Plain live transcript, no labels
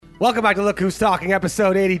Welcome back to Look Who's Talking,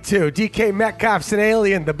 episode 82. DK Metcalf's an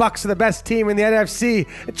alien. The Bucks are the best team in the NFC.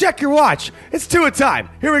 And check your watch. It's 2 a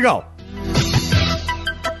time. Here we go.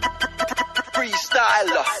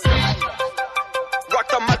 Freestyler. Rock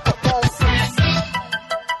the microphone.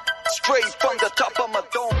 Straight from the top of my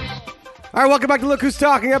dome. All right, welcome back to Look Who's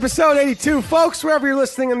Talking, episode 82. Folks, wherever you're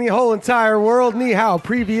listening in the whole entire world, ni hao,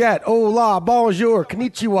 privyet, hola, bonjour,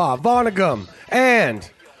 konnichiwa, vonagum,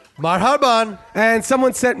 and... Marhaban. And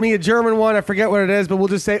someone sent me a German one. I forget what it is, but we'll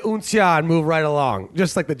just say Uncia and move right along,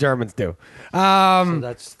 just like the Germans do. So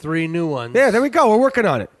that's 3 new ones. Yeah, there we go. We're working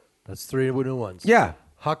on it. That's 3 new ones. Yeah.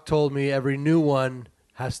 Huck told me every new one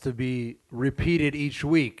has to be repeated each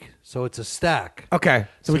week, so it's a stack. Okay,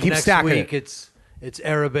 so we keep next stacking week it. It's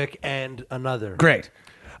Arabic and another. Great.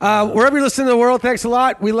 Wherever you're listening to the world, thanks a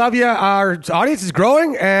lot. We love you. Our audience is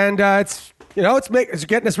growing, and it's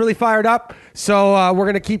getting us really fired up. So we're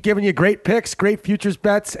going to keep giving you great picks, great futures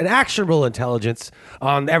bets, and actionable intelligence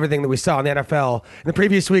on everything that we saw in the NFL in the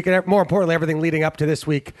previous week, and more importantly, everything leading up to this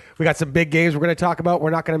week. We got some big games we're going to talk about. We're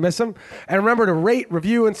not going to miss them. And remember to rate,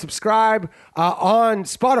 review, and subscribe on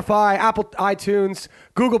Spotify, Apple iTunes,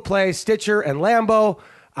 Google Play, Stitcher, and Lambo.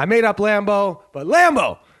 I made up Lambo, but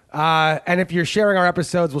Lambo. And if you're sharing our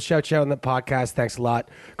episodes, we'll shout you out on the podcast. Thanks a lot.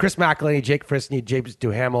 Chris McElhaney, Jake Frisney, James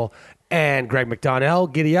Duhamel, and Greg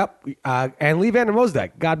McDonnell. Giddy up. And Lee Van der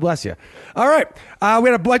Mosdijk. God bless you. All right. We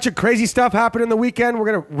had a bunch of crazy stuff happen in the weekend.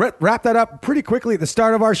 We're going to wrap that up pretty quickly at the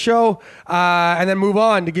start of our show and then move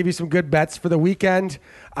on to give you some good bets for the weekend.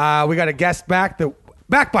 We got a guest back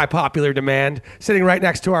by popular demand, sitting right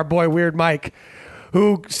next to our boy Weird Mike,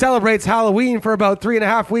 who celebrates Halloween for about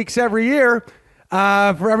 3.5 weeks every year.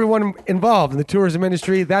 For everyone involved in the tourism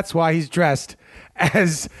industry, that's why he's dressed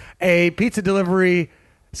as a pizza delivery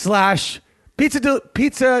 /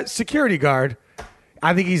 pizza security guard.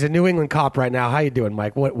 I think he's a New England cop right now. How you doing,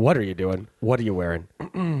 Mike? What are you doing? What are you wearing?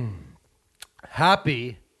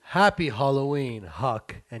 Happy Halloween,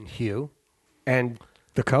 Huck and Hugh. And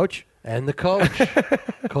the coach? And the coach.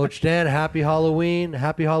 Coach Dan, happy Halloween.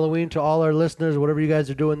 Happy Halloween to all our listeners, whatever you guys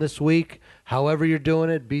are doing this week. However you're doing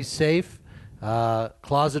it, be safe.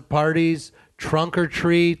 Closet parties, trunk or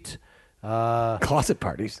treat. Closet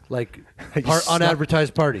parties? Like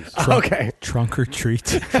unadvertised parties. Okay. Trunk or treat.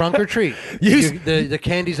 Trunk or treat. The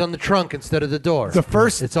candy's on the trunk instead of the door.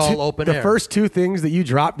 It's all open air. The first 2 things that you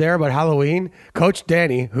dropped there about Halloween, Coach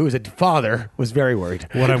Danny, who is a father, was very worried.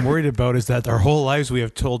 What I'm worried about is that our whole lives we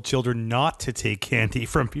have told children not to take candy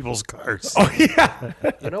from people's cars. Oh, yeah.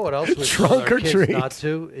 You know what else we Trunk told our or kids treat. not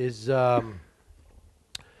to is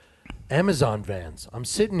Amazon vans. I'm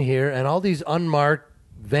sitting here and all these unmarked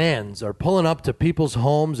vans are pulling up to people's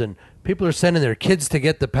homes and people are sending their kids to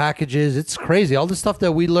get the packages. It's crazy. All the stuff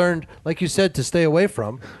that we learned, like you said, to stay away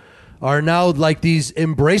from are now like these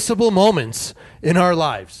embraceable moments in our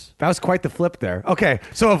lives. That was quite the flip there. Okay,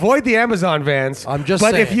 so avoid the Amazon vans. I'm just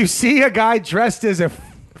But saying. if you see a guy dressed as a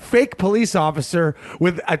fake police officer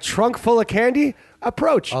with a trunk full of candy,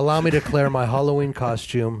 approach. Allow me to declare my Halloween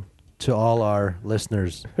costume to all our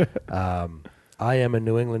listeners. I am a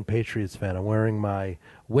New England Patriots fan. I'm wearing my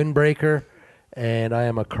windbreaker, and I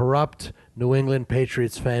am a corrupt New England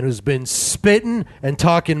Patriots fan who's been spitting and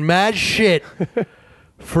talking mad shit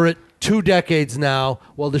for 2 decades now.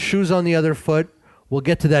 Well, the shoe's on the other foot. We'll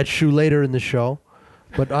get to that shoe later in the show.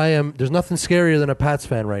 But there's nothing scarier than a Pats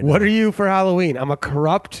fan right now. What are you for Halloween? I'm a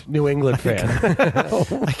corrupt New England fan.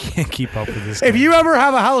 I can't keep up with this. If you ever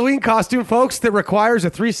have a Halloween costume, folks, that requires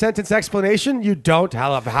a 3-sentence explanation, you don't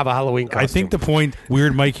have a Halloween costume. I think the point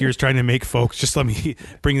Weird Mike here is trying to make, folks, just let me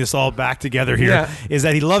bring this all back together here, is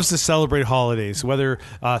that he loves to celebrate holidays, whether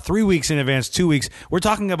 3 weeks in advance, 2 weeks. We're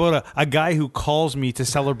talking about a guy who calls me to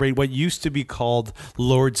celebrate what used to be called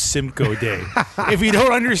Lord Simcoe Day. If you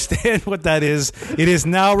don't understand what that is, it is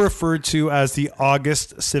now referred to as the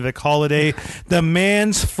August civic holiday. The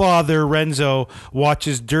man's father, Renzo,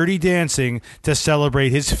 watches Dirty Dancing to celebrate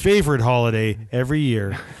his favorite holiday every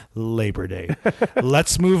year, Labor Day.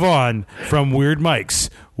 Let's move on from Weird Mike's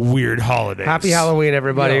Weird Holidays. Happy Halloween,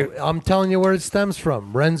 everybody. You know, I'm telling you where it stems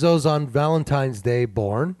from. Renzo's on Valentine's Day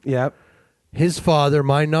born. Yep. His father,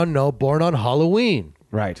 my nunno, born on Halloween.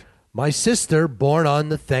 Right. My sister, born on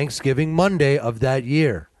the Thanksgiving Monday of that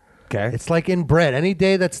year. Okay. It's like inbred. Any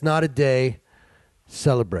day that's not a day,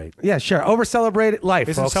 celebrate. Yeah, sure. Over-celebrate life,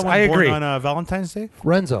 Isn't folks. someone I agree. born on Valentine's Day?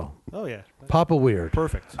 Renzo, Oh, yeah. Papa Weird.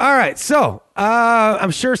 Perfect. All right, so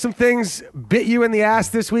I'm sure some things bit you in the ass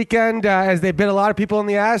this weekend, as they bit a lot of people in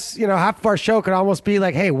the ass. You know, half of our show could almost be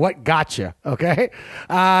like, hey, what got you? Okay?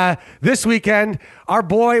 This weekend, our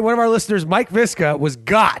boy, one of our listeners, Mike Visca, was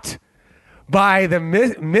got by the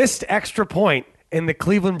missed extra point in the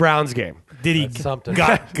Cleveland Browns game. Did he That's something.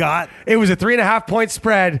 got? It was a 3.5-point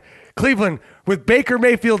spread. Cleveland, with Baker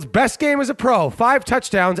Mayfield's best game as a pro, 5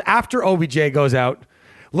 touchdowns after OBJ goes out,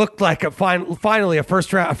 looked like finally a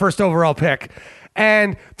first overall pick,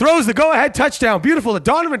 and throws the go-ahead touchdown. Beautiful to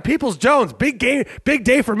Donovan Peoples-Jones. Big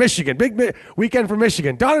day for Michigan. Big weekend for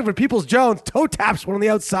Michigan. Donovan Peoples-Jones toe taps one on the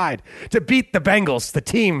outside to beat the Bengals, the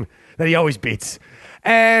team that he always beats.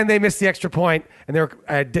 And they missed the extra point, and they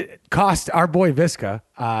cost our boy Visca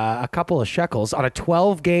a couple of shekels on a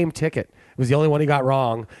 12-game ticket. It was the only one he got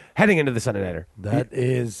wrong heading into the Sunday Nighter. That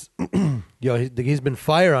is, he's been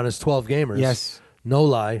fire on his 12 gamers. Yes. No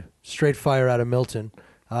lie. Straight fire out of Milton.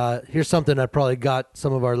 Here's something that probably got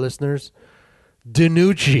some of our listeners.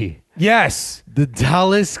 DiNucci, Yes. the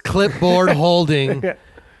Dallas clipboard holding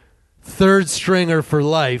third stringer for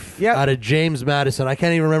life Yep. out of James Madison. I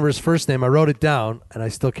can't even remember his first name. I wrote it down, and I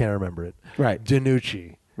still can't remember it. Right.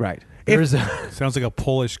 DiNucci. Right. There's Sounds like a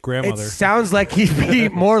Polish It grandmother. sounds like he'd be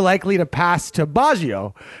more likely to pass to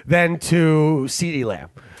Baggio than to CeeDee Lamb.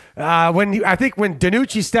 I think when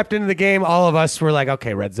DiNucci stepped into the game, all of us were like,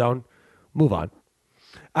 okay, red zone, move on.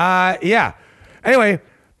 Yeah. Anyway,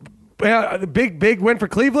 the big win for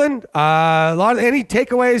Cleveland. Any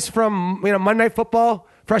takeaways from Monday Night Football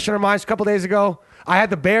fresh in our minds a couple days ago? I had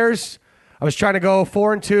the Bears. I was trying to go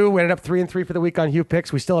 4-2. We ended up 3-3 for the week on Hugh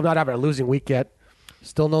Picks. We still have not had a losing week yet.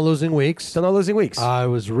 still no losing weeks. Still no losing weeks. I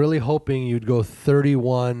was really hoping you'd go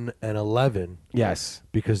 31-11 yes.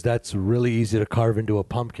 because that's really easy to carve into a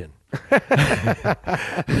pumpkin.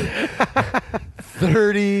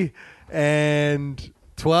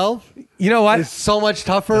 30-12 You know what? is so much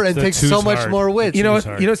tougher and That takes two's so much hard. more wits. You know It's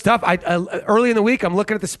what? hard. You know it's tough. I early in the week, I'm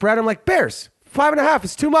looking at the spread. I'm like, Bears 5.5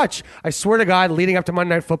 is too much. I swear to God, leading up to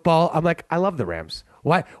Monday Night Football, I'm like, I love the Rams.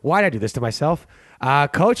 Why did I do this to myself?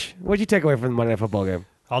 Coach, what did you take away from the Monday Night Football game?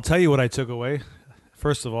 I'll tell you what I took away.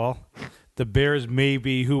 First of all, the Bears may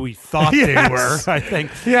be who we thought Yes. they were. I think.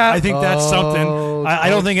 Yeah. I think that's something. I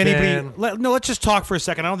don't think Coach anybody. fan. Let's just talk for a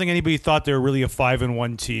second. I don't think anybody thought they were really a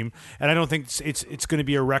 5-1 team, and I don't think it's going to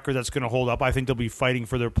be a record that's going to hold up. I think they'll be fighting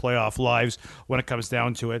for their playoff lives when it comes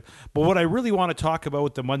down to it. But what I really want to talk about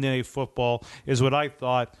with the Monday Night Football is what I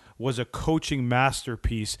thought was a coaching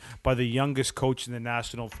masterpiece by the youngest coach in the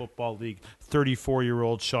National Football League,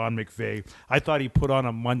 34-year-old Sean McVay. I thought he put on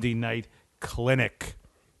a Monday night clinic.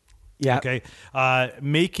 Yeah. Okay.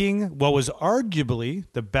 Making what was arguably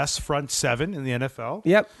the best front seven in the NFL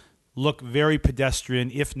Yep. look very pedestrian,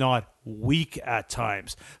 if not weak at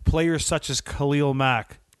times. Players such as Khalil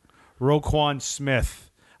Mack, Roquan Smith,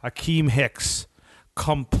 Akeem Hicks,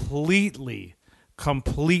 completely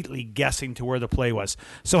guessing to where the play was.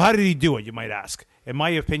 So how did he do it, you might ask? And my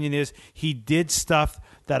opinion is he did stuff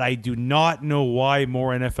that I do not know why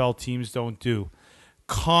more NFL teams don't do.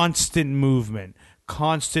 Constant movement,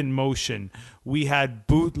 constant motion. We had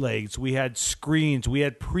bootlegs, we had screens, we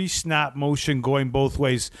had pre-snap motion going both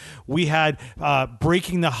ways. We had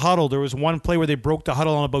breaking the huddle. There was one play where they broke the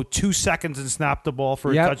huddle in about 2 seconds and snapped the ball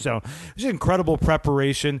for a touchdown. It was an incredible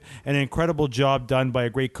preparation and an incredible job done by a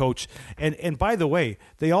great coach. And by the way,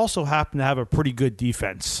 they also happen to have a pretty good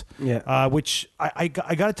defense. Yeah. Which I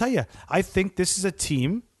got to tell you, I think this is a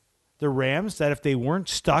team, the Rams, that if they weren't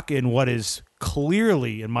stuck in what is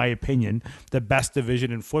clearly, in my opinion, the best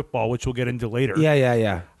division in football, which we'll get into later.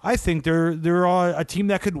 Yeah. I think they're a team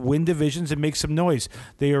that could win divisions and make some noise.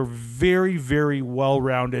 They are very, very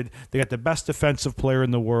well-rounded. They got the best defensive player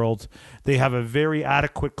in the world. They have a very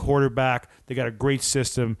adequate quarterback. They got a great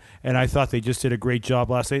system, and I thought they just did a great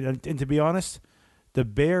job last night. And to be honest, the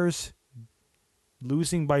Bears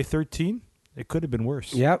losing by 13, it could have been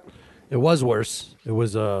worse. Yep. It was worse. It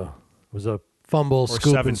was a fumble, Or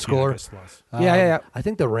scoop, 17, and score. I guess, lost. Yeah. I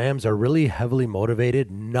think the Rams are really heavily motivated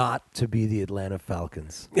not to be the Atlanta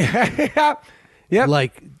Falcons. Yep.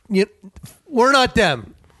 Like, we're not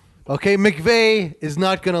them. Okay, McVay is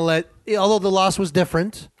not going to let. Although the loss was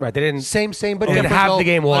different, Right. They didn't. same, but They didn't different, have though. the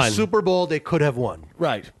game won. A Super Bowl they could have won.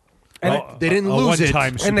 Right. They didn't A lose it.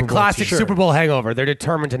 one-time And Super the Bowl classic team. Super Bowl hangover. They're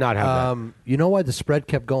determined to not have that. You know why the spread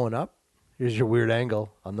kept going up? Here's your weird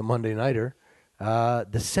angle on the Monday Nighter.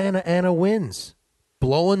 The Santa Ana winds,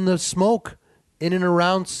 blowing the smoke in and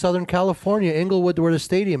around Southern California, Inglewood, where the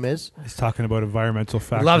stadium is. He's talking about environmental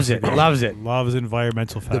factors. Loves it. Loves it. Loves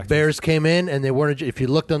environmental factors. The Bears came in, and they weren't. If you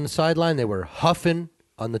looked on the sideline, they were huffing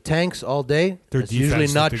on the tanks all day. Their It's usually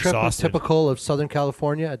defense not looked exhausted. typical of Southern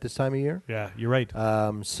California at this time of year. Yeah, you're right.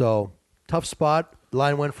 So tough spot.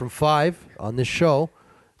 Line went from 5 on this show.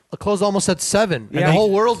 It closed almost at 7, and Yeah. the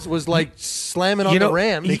whole world was like slamming on You the know,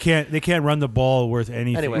 Rams. they can't run the ball worth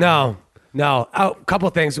anything. Anyway. No. No, a couple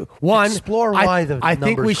of things. One, Explore why the I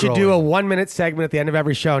think we number's should do a growing. 1-minute segment at the end of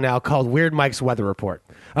every show now called Weird Mike's Weather Report.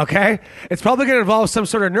 Okay? It's probably going to involve some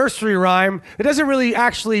sort of nursery rhyme. It doesn't really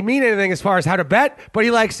actually mean anything as far as how to bet, but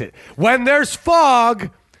he likes it. When there's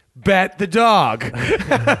fog, bet the dog.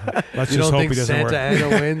 Let's You just don't hope think he doesn't Santa work. Ana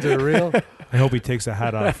wins are real? I hope he takes a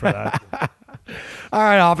hat off for that. All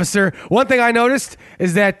right, officer. One thing I noticed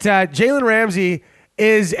is that Jalen Ramsey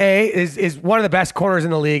is one of the best corners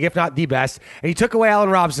in the league, if not the best. And he took away Allen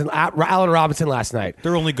Robinson last night.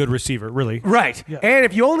 Their only good receiver, really. Right. And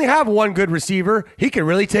if you only have one good receiver, he can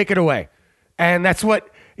really take it away. And that's what,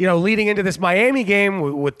 leading into this Miami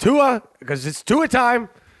game with Tua, because it's Tua time.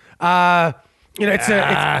 Devontae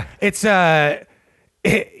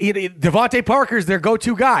Parker's their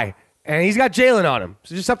go-to guy. And he's got Jalen on him.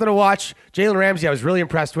 So just something to watch. Jalen Ramsey, I was really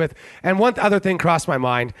impressed with. And one other thing crossed my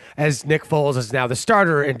mind as Nick Foles is now the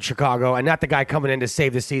starter in Chicago and not the guy coming in to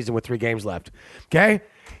save the season with 3 games left. Okay?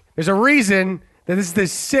 There's a reason that this is the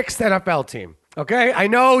 6th NFL team. Okay? I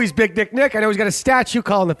know he's Big Dick Nick. I know he's got a statue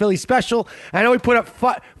calling the Philly special. I know he put up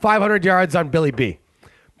 500 yards on Billy B.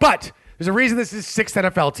 But there's a reason this is 6th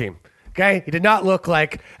NFL team. Okay? He did not look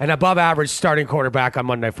like an above-average starting quarterback on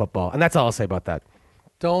Monday Night Football. And that's all I'll say about that.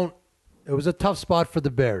 It was a tough spot for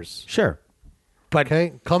the Bears. Sure. But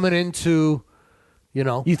Okay, coming into,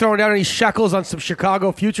 you throwing down any shekels on some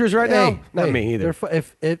Chicago futures right now? Not me either.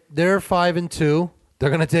 If they're 5-2, they're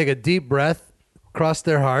going to take a deep breath, cross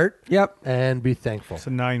their heart, Yep. and be thankful. It's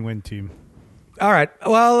a 9-win team. All right.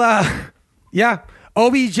 Well, yeah.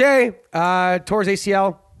 OBJ tore his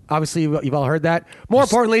ACL. Obviously, you've all heard that. More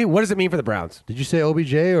importantly, what does it mean for the Browns? Did you say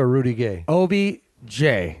OBJ or Rudy Gay?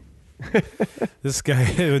 OBJ. This guy,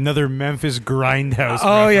 another Memphis grindhouse.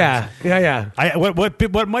 Oh, reference. yeah.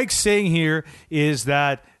 What Mike's saying here is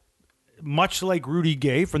that much like Rudy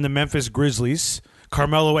Gay from the Memphis Grizzlies,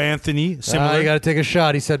 Carmelo Anthony, similar. You got to take a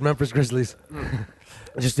shot. He said Memphis Grizzlies.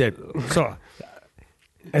 I just did. So,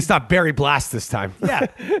 It's not Barry Blast this time. yeah,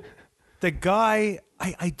 the guy,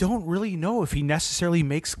 I don't really know if he necessarily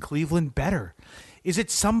makes Cleveland better. Is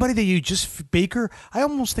it somebody that you just Baker? I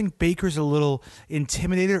almost think Baker's a little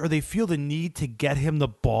intimidated, or they feel the need to get him the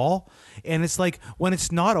ball, and it's like when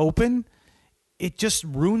it's not open, it just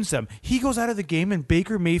ruins them. He goes out of the game, and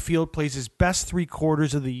Baker Mayfield plays his best 3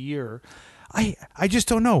 quarters of the year. I just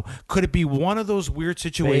don't know. Could it be one of those weird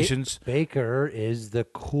situations? Baker is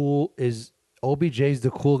OBJ's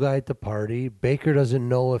the cool guy at the party. Baker doesn't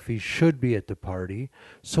know if he should be at the party,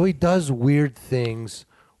 so he does weird things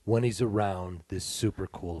when he's around this super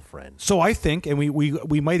cool friend. So I think, and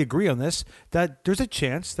we might agree on this, that there's a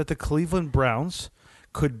chance that the Cleveland Browns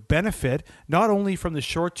could benefit not only from the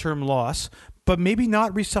short-term loss, but maybe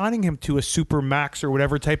not re-signing him to a super max or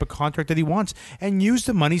whatever type of contract that he wants, and use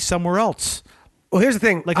the money somewhere else, Well, here's the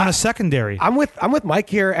thing. like on a secondary. I'm with Mike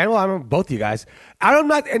here, and I'm with both of you guys. I'm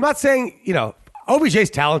not saying OBJ's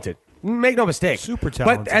talented. Make no mistake, Super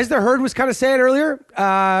talented. But as the Herd was kind of saying earlier,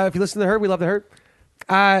 if you listen to the Herd, we love the Herd.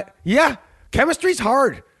 Yeah, chemistry's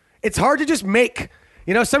hard. It's hard to just make.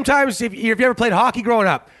 Sometimes if you ever played hockey growing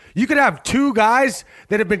up, you could have 2 guys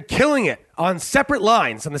that have been killing it on separate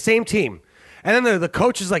lines on the same team, and then the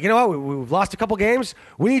coach is like, you know what, we've lost a couple games.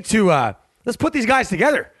 We need to let's put these guys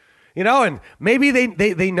together. And maybe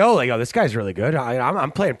they know, like, oh, this guy's really good.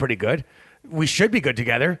 I'm playing pretty good. We should be good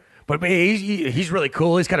together. But he's really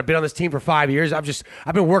cool. He's kind of been on this team for 5 years. I've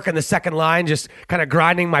been working the second line, just kind of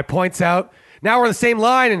grinding my points out. Now we're on the same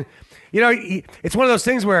line, and it's one of those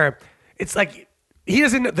things where it's like he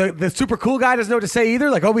doesn't. The super cool guy doesn't know what to say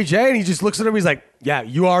either, like OBJ, and he just looks at him. He's like, "Yeah,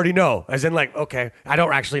 you already know." As in, like, okay, I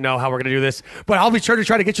don't actually know how we're gonna do this, but I'll be sure to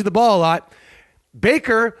try to get you the ball a lot.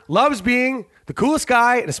 Baker loves being the coolest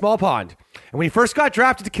guy in a small pond, and when he first got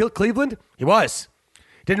drafted to kill Cleveland, he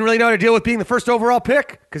didn't really know how to deal with being the first overall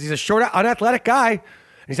pick because he's a short, unathletic guy.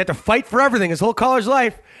 And he's had to fight for everything his whole college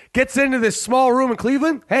life. Gets into this small room in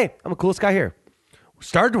Cleveland. Hey, I'm the coolest guy here.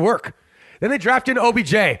 Started to work. Then they drafted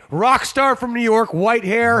OBJ, rock star from New York, white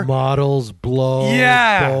hair. Models, blow,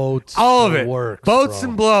 boats. All of it. Works, boats bro.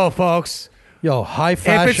 and blow, folks. Yo, high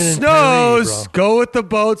fashion. If it in snows, Paris, bro. go with the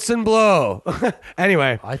boats and blow.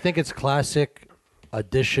 Anyway. I think it's classic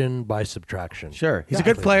addition by subtraction. Sure. He's a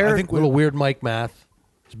good player. I think Little weird Mike math.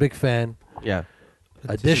 He's a big fan. Yeah.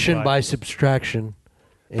 Addition by subtraction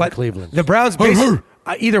in But Cleveland. the Browns,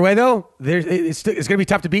 either way, though, it's going to be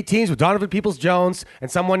tough to beat teams with Donovan Peoples-Jones and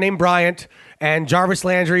someone named Bryant and Jarvis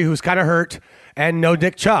Landry, who's kind of hurt, and no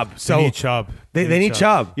Nick Chubb. So They need Chubb. They need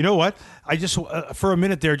Chubb. You know what? I just for a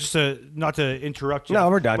minute there, just not to interrupt you. No,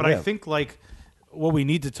 we're done, But yeah. I think like what we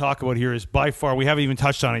need to talk about here is by far we haven't even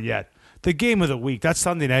touched on it yet. the game of the week. That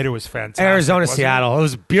Sunday nighter was fantastic. Arizona, wasn't it? Seattle. It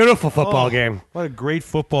was a beautiful football game. What a great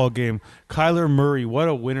football game. Kyler Murray, what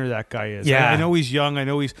a winner that guy is. Yeah. I know he's young. I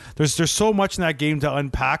know there's so much in that game to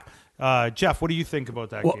unpack. Jeff, what do you think about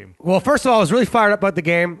that game? Well, first of all, I was really fired up about the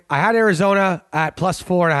game. I had Arizona at plus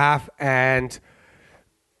 4.5, and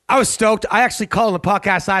I was stoked. I actually called in the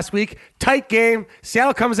podcast last week. Tight game.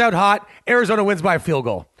 Seattle comes out hot. Arizona wins by a field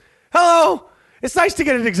goal. Hello. It's nice to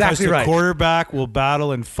get it exactly The right. quarterback will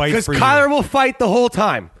battle and fight Because for you. Kyler will fight the whole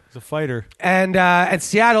time. He's a fighter. And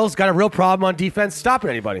Seattle's got a real problem on defense stopping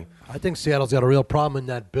anybody. I think Seattle's got a real problem in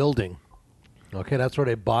that building. Okay, that's where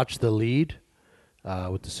they botched the lead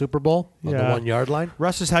with the Super Bowl on the 1 yard line.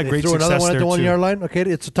 Russ has had They great threw success another one there at the 1 too. yard line. Okay,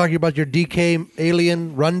 it's talking about your DK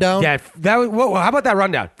alien rundown. Yeah, how about that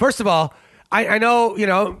rundown? First of all, I know,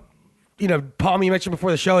 Paul, you mentioned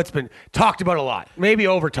before the show, it's been talked about a lot, maybe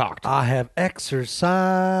over-talked. I have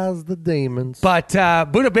exorcised the demons. But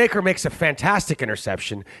Buda Baker makes a fantastic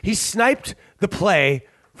interception. He sniped the play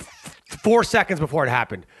 4 seconds before it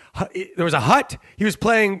happened. There was a hut. He was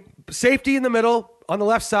playing safety in the middle on the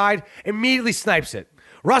left side, immediately snipes it.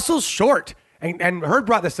 Russell's short, and Hurd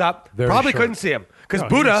brought this up. Very Probably short. couldn't see him because No,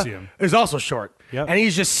 he didn't see Buda him. is also short. Yep. And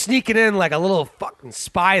he's just sneaking in like a little fucking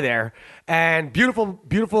spy there. And beautiful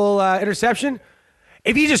interception.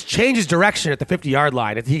 If he just changes direction at the 50-yard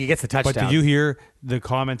line, he gets the touchdown. But did you hear the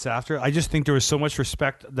comments after? I just think there was so much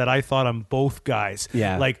respect that I thought on both guys.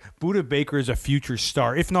 Yeah. Like, Buda Baker is a future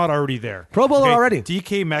star, if not already there. Pro Bowler already.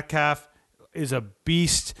 DK Metcalf is a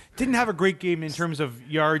beast. Didn't have a great game in terms of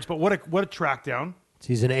yards, but what a track down.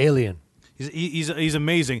 He's an alien. He's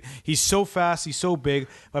amazing. He's so fast. He's so big.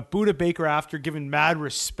 But Buda Baker, after giving mad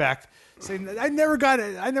respect, saying, "I never got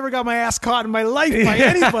my ass caught in my life by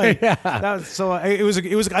anybody." That was, so it was.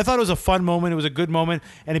 I thought it was a fun moment. It was a good moment,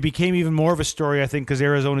 and it became even more of a story, I think, because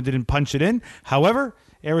Arizona didn't punch it in. However,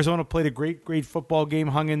 Arizona played a great football game,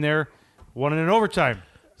 hung in there, won it in overtime.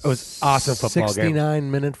 It was awesome football game.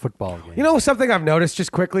 69-minute football game. You know, something I've noticed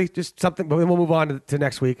just quickly, just something, but then we'll move on to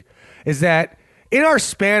next week, is that in our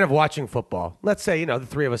span of watching football, let's say, the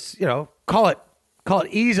three of us, call it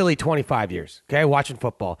easily 25 years, okay, watching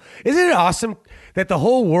football. Isn't it awesome that the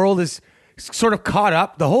whole world is sort of caught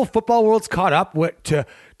up, the whole football world's caught up to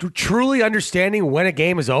truly understanding when a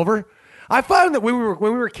game is over? I found that when we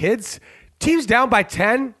were kids, teams down by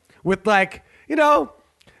 10 with the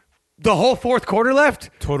whole fourth quarter left,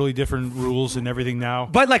 Totally different rules and everything now.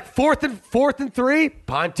 but like fourth and 3,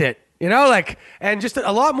 punt it. And just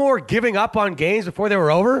a lot more giving up on games before they were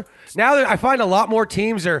over. Now that I find a lot more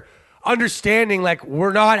teams are understanding, like,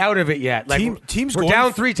 we're not out of it yet. Like, Teams we're going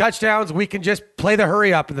down 3 touchdowns. We can just play the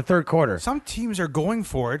hurry up in the third quarter. Some teams are going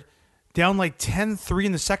for it, down like 10-3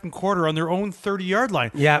 in the second quarter on their own 30-yard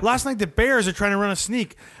line. Yeah. Last night, the Bears are trying to run a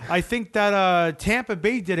sneak. I think that Tampa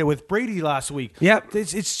Bay did it with Brady last week. Yep.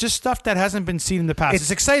 It's just stuff that hasn't been seen in the past.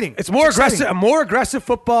 It's exciting. It's more exciting. aggressive, more aggressive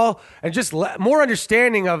football, and just more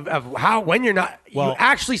understanding of how when you're not, you Well-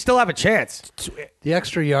 actually still have a chance The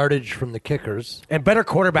extra yardage from the kickers. and better The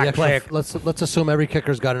quarterback extra, play. let's assume every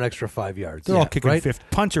kicker's got an extra 5 yards. They're all kicking right? 50,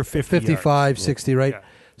 punts or 50 55, yards. 60, right? Yeah.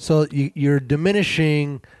 So you're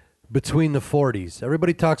diminishing between the 40s.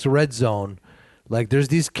 Everybody talks red zone. Like, there's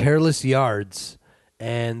these careless yards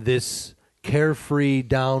and this carefree,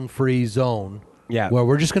 down-free zone where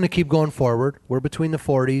we're just going to keep going forward. We're between the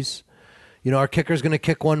 40s. Our kicker's going to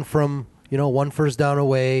kick one from, one first down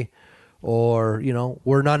away, or,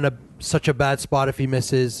 we're not in such a bad spot if he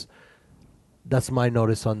misses. That's my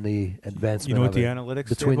notice on the advancement. You know what of the it. analytics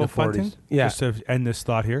between say the about punting? 40s. Yeah. Just to end this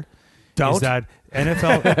thought here. Don't. Is that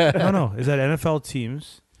NFL is that NFL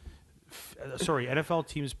teams NFL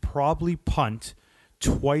teams probably punt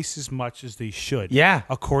twice as much as they should. Yeah.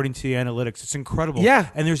 According to the analytics. It's incredible. Yeah.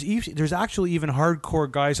 And there's actually even hardcore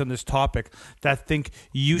guys on this topic that think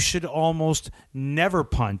you should almost never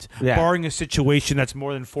punt, barring a situation that's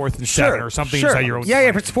more than 4th and 7 or something inside your own. Yeah,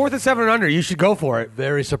 if it's 4th and 7 and under, you should go for it.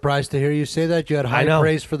 Very surprised to hear you say that. You had high know.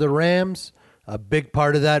 praise for the Rams. A big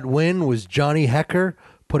part of that win was Johnny Hecker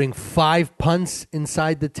putting 5 punts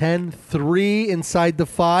inside the 10, 3 inside the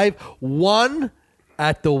 5, 1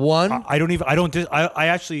 at the 1.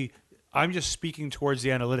 I'm just speaking towards the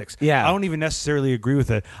analytics. Yeah. I don't even necessarily agree with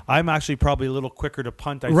it. I'm actually probably a little quicker to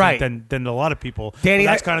punt, I Right. think, than a lot of people. Danny,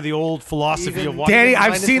 But that's I- kind of the old philosophy of watching. Danny,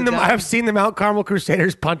 minus the down. I've seen the Mount Carmel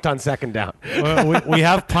Crusaders punt on second down. we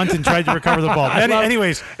have punt and tried to recover the ball.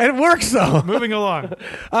 Anyways, And it works though. moving along.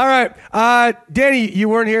 All right, Danny, you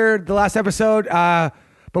weren't here the last episode,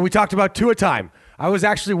 but we talked about 2 a time. I was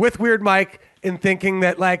actually with Weird Mike in thinking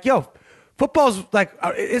that, like, football's like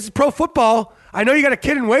it's pro football. I know you got a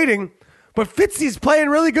kid in waiting, but Fitzy's playing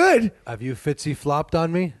really good. Have you Fitzy flopped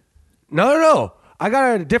on me? No. I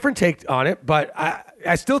got a different take on it, but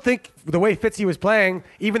I still think the way Fitzy was playing,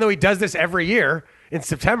 even though he does this every year in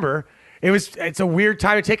September, it's a weird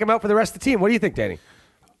time to take him out for the rest of the team. What do you think, Danny?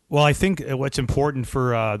 Well, I think what's important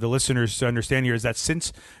for the listeners to understand here is that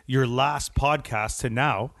since your last podcast to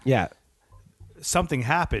now, something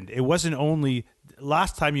happened. It wasn't only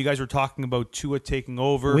last time you guys were talking about Tua taking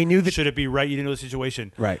over. We knew that. Should it be right? You didn't know the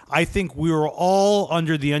situation. Right. I think we were all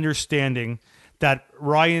under the understanding that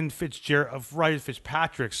Ryan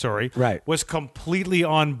Fitzpatrick, was completely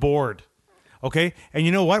on board. Okay, and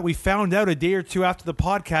you know what? We found out a day or two after the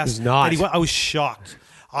podcast He's not. that I was shocked.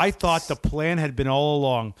 I thought the plan had been all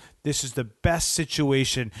along. This is the best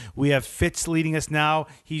situation. We have Fitz leading us now.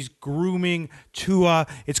 He's grooming Tua.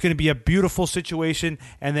 It's going to be a beautiful situation.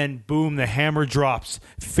 And then, boom, the hammer drops.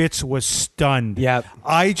 Fitz was stunned. Yep.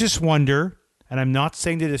 I just wonder, and I'm not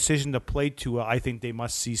saying the decision to play Tua, I think they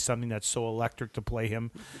must see something that's so electric to play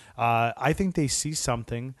him. I think they see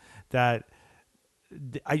something that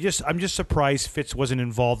I'm just surprised Fitz wasn't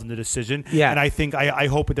involved in the decision. Yeah. And I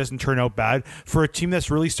hope it doesn't turn out bad for a team that's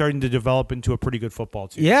really starting to develop into a pretty good football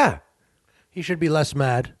team. Yeah. He should be less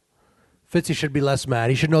mad. Fitzy should be less mad.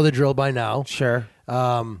 He should know the drill by now. Sure.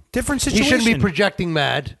 Different He situation. shouldn't be projecting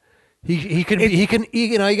mad. You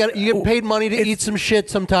get paid money to eat some shit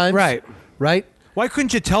sometimes. Right? Why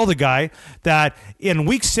couldn't you tell the guy that in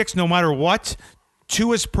week 6, no matter what,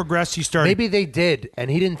 Tua's progressed, he started. Maybe they did, and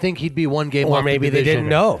he didn't think he'd be one game Or off maybe the they division. didn't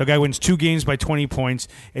know. The guy wins 2 games by 20 points,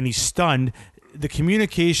 and he's stunned. The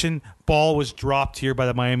communication ball was dropped here by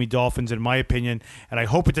the Miami Dolphins, in my opinion, and I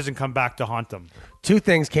hope it doesn't come back to haunt them. 2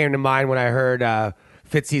 things came to mind when I heard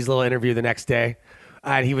Fitzy's little interview the next day.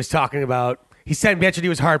 And he was talking about, he mentioned he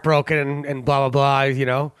was heartbroken and blah, blah, blah, you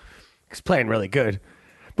know. He's playing really good.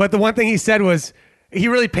 But the one thing he said was, he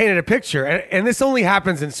really painted a picture, and this only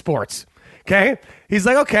happens in sports. Okay? He's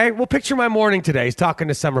like, okay, well, picture my morning today. He's talking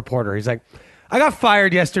to some reporter. He's like, I got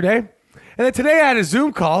fired yesterday, and then today I had a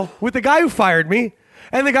Zoom call with the guy who fired me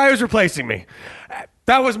and the guy who's replacing me.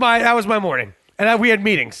 That was my morning, and we had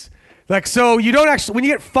meetings. Like, so you don't actually, when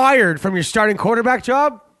you get fired from your starting quarterback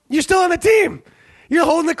job, you're still on the team. You're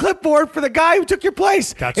holding the clipboard for the guy who took your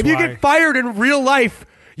place. That's if you why. get fired in real life,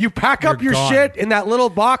 you pack up your gone. shit in that little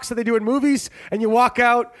box that they do in movies, and you walk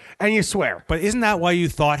out and you swear. But isn't that why you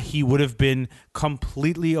thought he would have been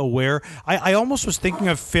completely aware? I almost was thinking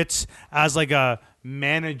of Fitz as like a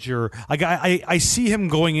manager. Like I see him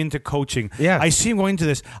going into coaching. Yeah. I see him going into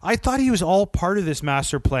this. I thought he was all part of this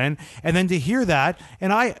master plan. And then to hear that,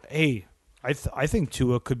 and I think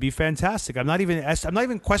Tua could be fantastic. I'm not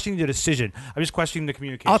even questioning the decision. I'm just questioning the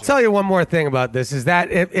communication. I'll tell you one more thing about this is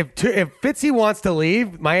that if Fitzy wants to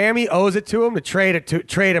leave, Miami owes it to him to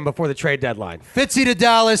trade him before the trade deadline. Fitzy to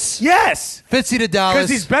Dallas. Yes, Fitzy to Dallas. because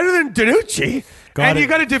he's better than Danucci, you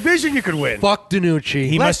got a division you could win. Fuck Danucci.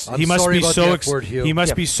 He must I'm be sorry about so the F word, Hugh. he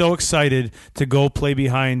must be so excited to go play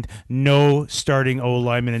behind no starting O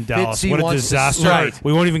lineman in Dallas. Fitzy What a wants to disaster! start.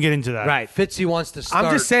 We won't even get into that. Right. Fitzy wants to start.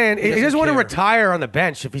 I'm just saying he doesn't want to retire on the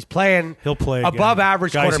bench if he's playing. He'll play above again.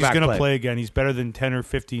 average Guys, quarterback he's going play. to play again. He's better than 10 or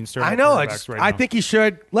 15 starting I know. quarterbacks right I now. think he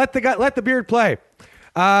should let the beard play.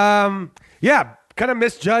 Yeah, kind of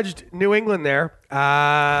misjudged New England there.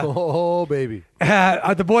 Oh, baby.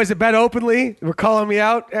 The boys that bet openly were calling me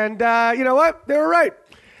out, and you know what? They were right.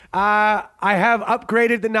 I have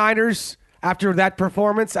upgraded the Niners after that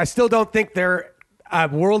performance. I still don't think they're a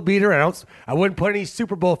world beater. I wouldn't put any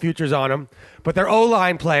Super Bowl futures on them, but their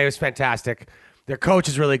O-line play is fantastic. Their coach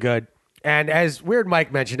is really good. And as Weird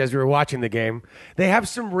Mike mentioned as we were watching the game, they have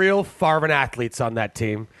some real Farvin athletes on that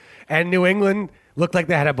team. And New England looked like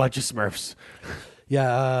they had a bunch of Smurfs.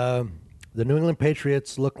 Yeah, the New England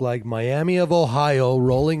Patriots look like Miami of Ohio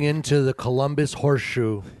rolling into the Columbus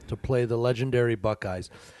Horseshoe to play the legendary Buckeyes.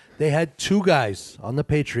 They had 2 guys on the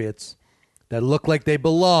Patriots that looked like they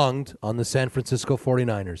belonged on the San Francisco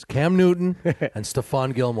 49ers. Cam Newton and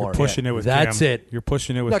Stephon Gilmore. pushing it with That's Cam. it. You're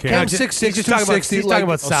pushing it with No, Cam. Cam's just- 6'6", he's talking about- 260. he's talking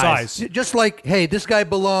about size. Just like, hey, this guy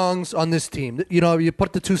belongs on this team. You know, you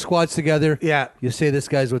put the 2 squads together. Yeah. You say this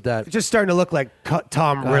guy's with that. It's just starting to look like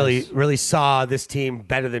Tom Guys. really saw this team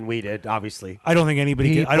better than we did, obviously. I don't think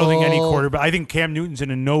anybody. I don't think any People- quarterback. I think Cam Newton's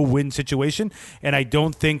in a no-win situation, and I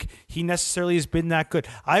don't think he necessarily has been that good.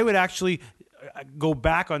 I would actually go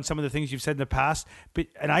back on some of the things you've said in the past,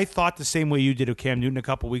 and I thought the same way you did of Cam Newton a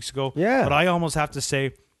couple weeks ago. Yeah. But I almost have to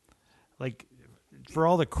say, like, for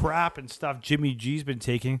all the crap and stuff Jimmy G's been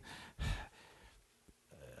taking,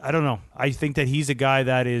 I don't know. I think that he's a guy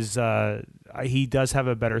that is. He does have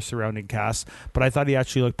a better surrounding cast, but I thought he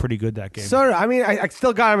actually looked pretty good that game. So, I mean, I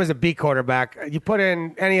still got him as a B quarterback. You put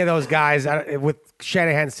in any of those guys with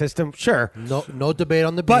Shanahan's system, sure. No debate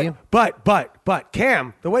on the B. But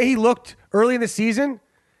Cam, the way he looked early in the season,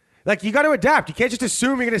 like you got to adapt. You can't just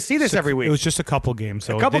assume you're going to see this every week. It was just a couple games.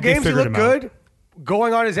 So a couple they games, he figured looked him out. good.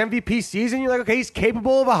 Going on his MVP season, you're like, okay, he's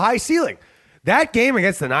capable of a high ceiling. That game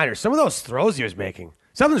against the Niners, some of those throws he was making,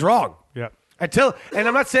 something's wrong. Yeah. And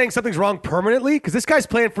I'm not saying something's wrong permanently because this guy's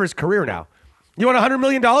playing for his career now. You want $100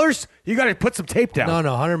 million? You got to put some tape down.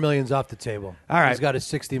 No, $100 million's off the table. All right. He's got a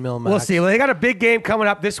 $60 million max. We'll see. Well, they got a big game coming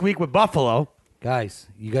up this week with Buffalo. Guys,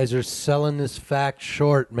 you guys are selling this fact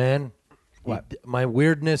short, man. What? My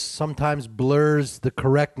weirdness sometimes blurs the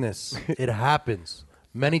correctness. It happens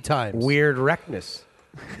many times. Weird wreckness.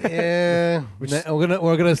 Yeah,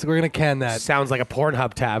 we're gonna can that. Sounds like a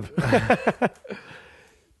Pornhub tab.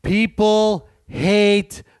 People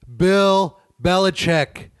hate Bill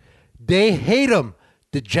Belichick. They hate him.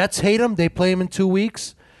 The Jets hate him. They play him in 2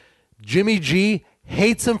 weeks. Jimmy G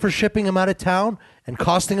hates him for shipping him out of town and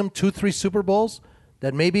costing him 2-3 Super Bowls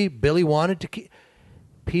that maybe Billy wanted to keep.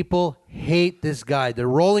 People hate this guy. They're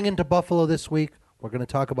rolling into Buffalo this week. We're going to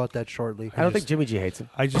talk about that shortly. I don't think Jimmy G hates him.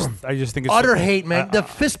 I just think it's Utter hate, man. The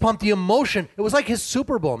fist pump, the emotion. It was like his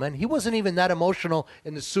Super Bowl, man. He wasn't even that emotional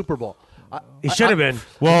in the Super Bowl. He should have been.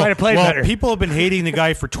 Well, he might have played better. People have been hating the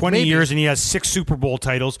guy for 20 Maybe. years, and he has 6 Super Bowl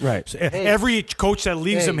titles. Right. So every coach that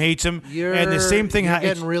leaves him hates him, and the same thing. You're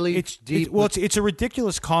getting really deep. It's a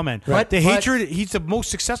ridiculous comment. Right. The But- hatred. He's the most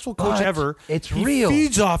successful coach But ever. it's he real.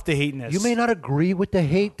 Feeds off the hateness. You may not agree with the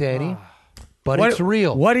hate, Danny, but What- it's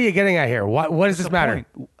real. What are you getting at here? What does this the matter?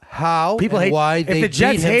 point? How People and hate. why If they the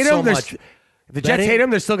Jets beat him hate so him, much. if the Jets Betting- hate him,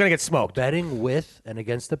 they're still going to get smoked. Betting with and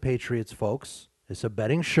against the Patriots, folks. It's a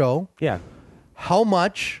betting show. Yeah. How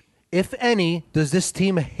much, if any, does this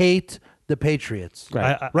team hate the Patriots?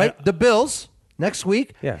 Right. Right? The Bills, next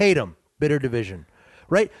week, Yeah. hate them. Bitter division.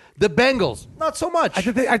 Right? The Bengals, not so much.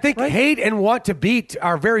 I think Right? hate and want to beat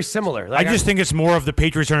are very similar. I Like, just think it's more of the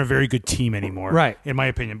Patriots aren't a very good team anymore. Right. In my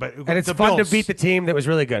opinion. But and it's the fun Bills, to beat the team that was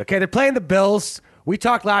really good. Okay, they're playing the Bills. We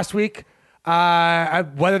talked last week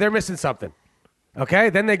whether they're missing something. Okay,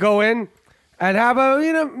 then they go in and have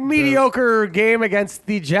a mediocre game against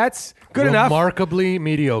the Jets. Good enough. Remarkably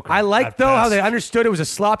mediocre. I like At though how best. they understood it was a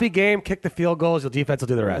sloppy game. Kick the field goals. Your defense will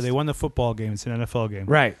do the rest. They won the football game. It's an NFL game.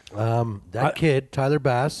 Right. That kid, Tyler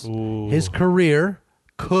Bass, his career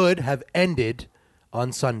could have ended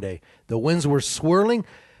on Sunday. The winds were swirling.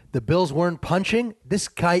 The Bills weren't punching. This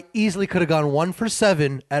guy easily could have gone 1 for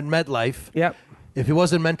 7 at MetLife. Yep. If he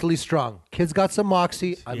wasn't mentally strong. Kid's got some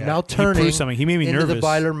moxie. I'm Yeah, now he turning proved something. He made me into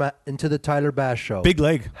nervous. into the Tyler Bass show. Big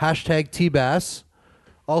leg. Hashtag T-Bass.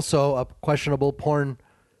 Also a questionable porn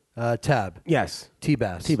tab. Yes.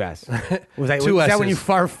 T-Bass. T-Bass. Was that, Two was that when S's. you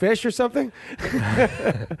far fish or something?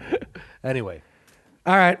 Anyway.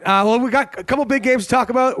 All right. Well, we got a couple big games to talk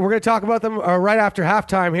about. We're going to talk about them right after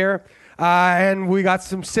halftime here. And we got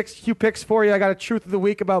some 6Q picks for you. I got a truth of the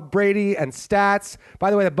week about Brady and stats.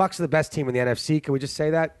 By the way, the Bucs are the best team in the NFC. Can we just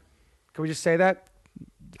say that? Can we just say that?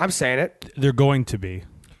 I'm saying it. They're going to be.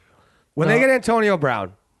 When they get Antonio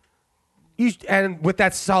Brown, and with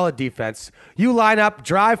that solid defense, you line up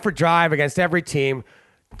drive for drive against every team.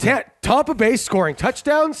 Tampa Bay scoring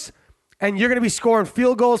touchdowns, and you're going to be scoring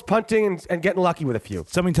field goals, punting, and getting lucky with a few.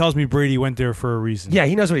 Something tells me Brady went there for a reason. Yeah,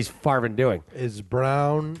 he knows what he's farvin' doing. Is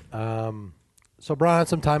Brown so Brown had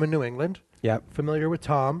some time in New England. Yep. Familiar with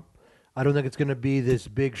Tom. I don't think it's going to be this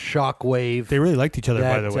big shock wave They really liked each other,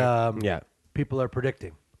 by that the way. Yeah. people are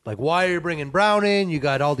predicting. Like, why are you bringing Brown in? You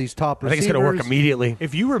got all these top I think receivers. it's going to work immediately.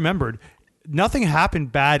 If you remembered, nothing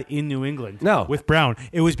happened bad in New England. No. With Brown.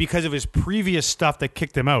 It was because of his previous stuff that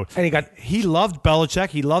kicked him out. And he loved Belichick.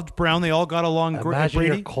 He loved Brown. They all got along great. Imagine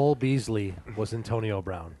Brady. your Cole Beasley was Antonio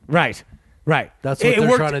Brown. Right. That's what they're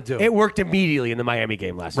worked, trying to do. It worked immediately in the Miami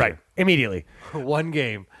game last Right. year. Immediately. One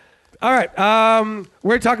game. All right. We're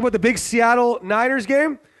going to talk about the big Seattle Niners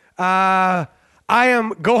game. I am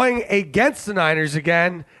going against the Niners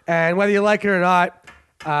again. And whether you like it or not,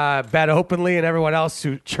 bet openly, and everyone else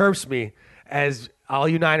who chirps me, as all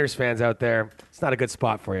you Niners fans out there, it's not a good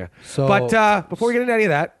spot for you. So- but before we get into any of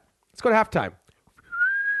that, let's go to halftime.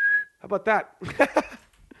 How about that?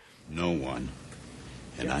 No one,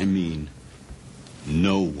 and I mean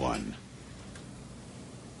no one,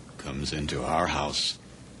 comes into our house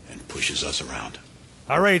and pushes us around.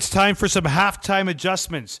 All right, it's time for some halftime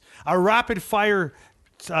adjustments. A rapid fire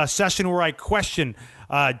session where I question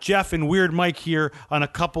Jeff and Weird Mike here on a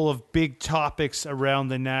couple of big topics around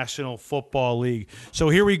the National Football League. So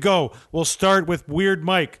here we go. We'll start with Weird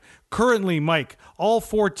Mike. Currently, Mike, all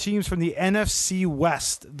 4 teams from the NFC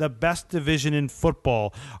West, the best division in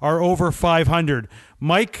football, are over 500.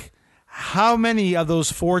 Mike, how many of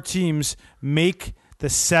those 4 teams make the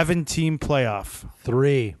 7-team playoff?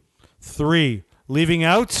 3. 3. Leaving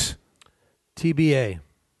out? TBA.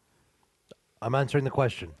 I'm answering the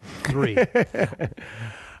question. 3.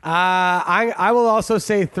 I will also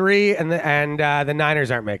say 3, and the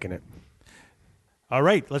Niners aren't making it. All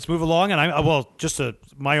right, let's move along. And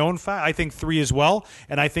my own fact, I think 3 as well.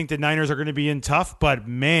 And I think the Niners are going to be in tough. But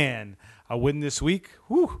man, a win this week,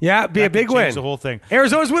 whew, yeah, be a big change win. The whole thing.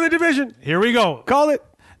 Arizona's win the division. Here we go. Call it.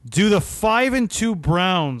 Do the 5-2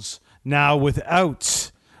 Browns now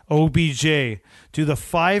without OBJ? Do the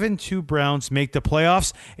 5-2 Browns make the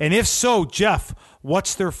playoffs? And if so, Jeff,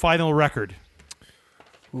 what's their final record?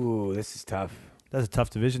 Ooh, this is tough. That's a tough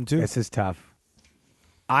division too. This is tough.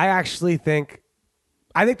 I actually think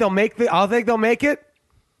they'll make it. I think they'll make it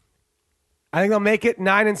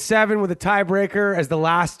 9-7 with a tiebreaker as the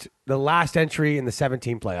last entry in the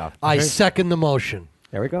 17 playoff. I second the motion.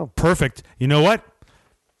 There we go. Perfect. You know what?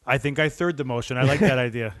 I think I third the motion. I like that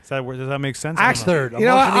idea. Does that make sense? I don't know. Third. You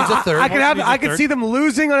know, Motion needs a third. I could see them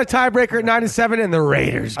losing on a tiebreaker at 9-7 and the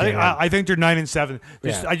Raiders. I think they're 9-7.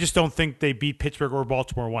 Yeah. I just don't think they beat Pittsburgh or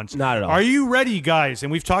Baltimore once. Not at all. Are you ready, guys?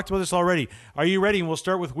 And we've talked about this already. Are you ready? And we'll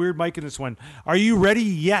start with Weird Mike in this one. Are you ready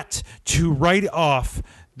yet to write off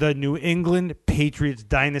the New England Patriots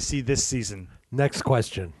dynasty this season? Next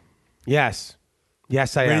question. Yes, I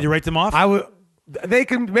am. Ready to write them off? I would. They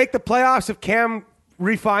can make the playoffs if Cam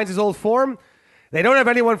refines his old form. They don't have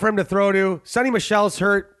anyone for him to throw to. Sonny Michel's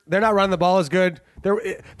hurt. They're not running the ball as good.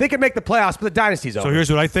 They can make the playoffs, but the dynasty's over. So here's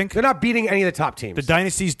what I think. They're not beating any of the top teams. The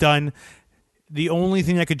dynasty's done. The only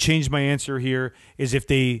thing that could change my answer here is if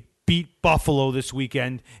they beat Buffalo this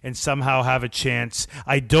weekend and somehow have a chance.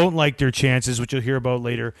 I don't like their chances, which you'll hear about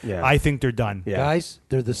later. Yeah. I think they're done. Yeah. Guys,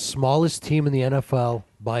 they're the smallest team in the NFL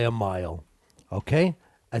by a mile. Okay?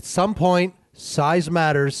 At some point, size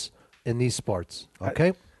matters in these sports.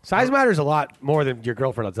 Okay? Size matters a lot more than your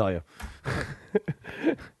girlfriend, I'll tell you.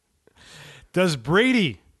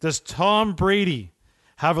 Does Tom Brady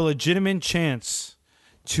have a legitimate chance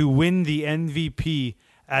to win the MVP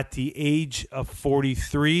at the age of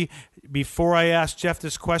 43? Before I ask Jeff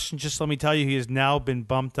this question, just let me tell you, he has now been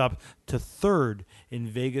bumped up to 3rd in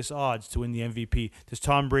Vegas odds to win the MVP. Does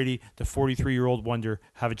Tom Brady, the 43-year-old wonder,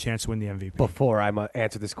 have a chance to win the MVP? Before I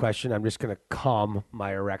answer this question, I'm just going to calm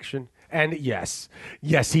my erection. And yes,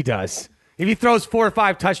 he does. If he throws 4 or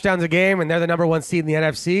 5 touchdowns a game and they're the number 1 seed in the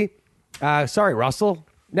NFC, sorry, Russell,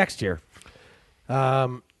 next year.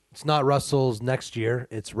 It's not Russell's next year.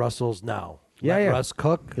 It's Russell's now. Yeah, Let yeah. Russ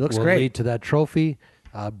cook. He looks will great. lead to that trophy.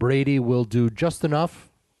 Brady will do just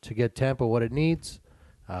enough to get Tampa what it needs.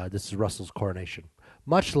 This is Russell's coronation.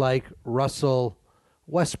 Much like Russell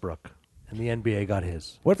Westbrook and the NBA got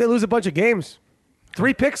his. What if they lose a bunch of games?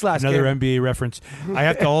 3 picks last Another game. NBA reference. I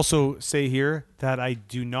have to also say here that I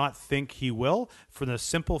do not think he will, for the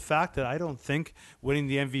simple fact that I don't think winning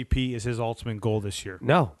the MVP is his ultimate goal this year.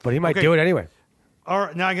 No, but he might Okay. do it anyway. All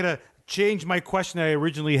right, now I'm going to change my question that I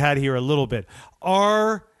originally had here a little bit.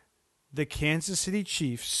 Are the Kansas City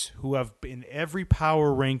Chiefs, who have in every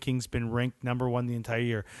power rankings been ranked number 1 the entire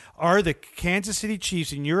year, are the Kansas City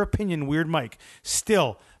Chiefs, in your opinion, Weird Mike,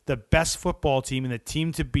 still the best football team and the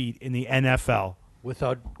team to beat in the NFL?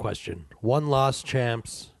 Without question. 1-loss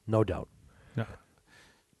champs, no doubt.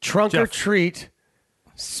 Trunk or Jeff. treat,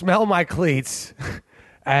 smell my cleats,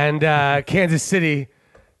 and Kansas City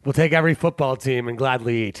will take every football team and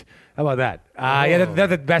gladly eat. How about that? Yeah, they're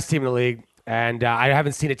the best team in the league, and I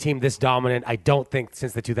haven't seen a team this dominant, I don't think,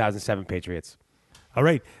 since the 2007 Patriots. All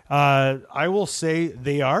right. I will say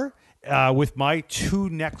they are. With my 2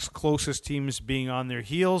 next closest teams being on their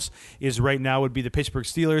heels is right now would be the Pittsburgh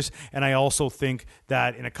Steelers. And I also think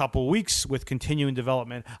that in a couple of weeks with continuing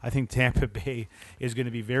development, I think Tampa Bay is going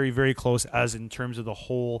to be very, very close as in terms of the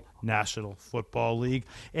whole National Football League.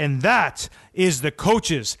 And that is the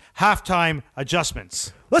coaches' halftime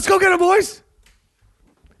adjustments. Let's go get them, boys.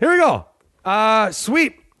 Here we go.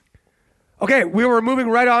 Sweet. Okay, we were moving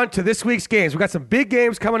right on to this week's games. We got some big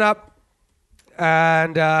games coming up.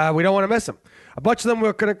 And we don't want to miss them. A bunch of them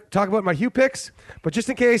we're going to talk about in my Hugh picks, but just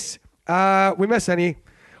in case we miss any,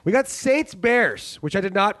 we got Saints-Bears, which I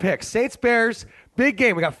did not pick. Saints-Bears, big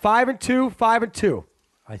game. We got 5-2, 5-2.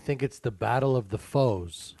 I think it's the battle of the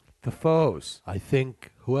foes. The foes. I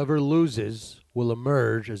think whoever loses will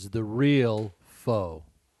emerge as the real foe.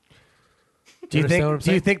 Do you understand what I'm think?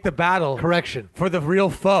 Do you saying? think the battle Correction. for the real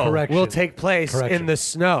foe Correction. will take place Correction. in the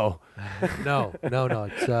snow? No.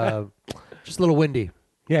 It's just a little windy.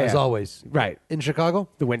 Yeah, as yeah. always. Right. In Chicago?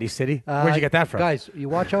 The Windy City. Where'd you get that from? Guys, you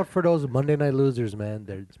watch out for those Monday night losers, man.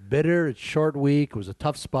 It's bitter. It's short week. It was a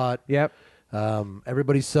tough spot. Yep.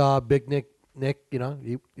 Everybody saw Big Nick. Nick,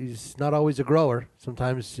 he's not always a grower.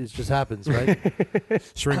 Sometimes it just happens, right?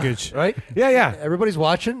 Shrinkage. Right? Yeah. Everybody's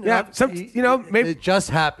watching. Yeah, maybe it just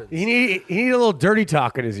happens. he need a little dirty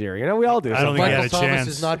talk in his ear. We all do. I don't think he Michael had a Thomas chance.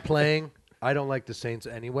 is not playing. I don't like the Saints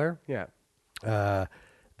anywhere. Yeah.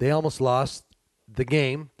 They almost lost the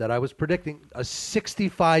game that I was predicting, a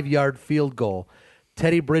 65-yard field goal.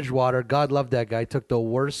 Teddy Bridgewater, God love that guy, took the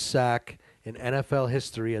worst sack in NFL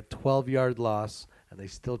history, a 12-yard loss, and they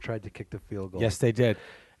still tried to kick the field goal. Yes, they did.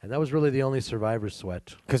 And that was really the only survivor's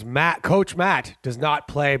sweat. Because Coach Matt does not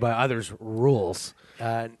play by others' rules.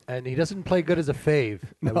 And he doesn't play good as a fave. I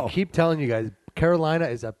No. will keep telling you guys, Carolina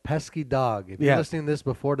is a pesky dog. If you're Yeah. listening to this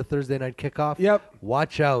before the Thursday night kickoff, Yep.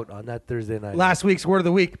 watch out on that Thursday night. Last week's word of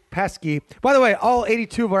the week, pesky. By the way, all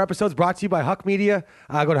 82 of our episodes brought to you by Huck Media.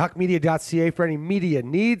 Go to huckmedia.ca for any media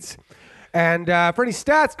needs. And for any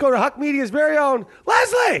stats, go to Huck Media's very own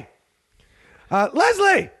Leslie.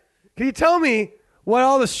 Leslie, can you tell me what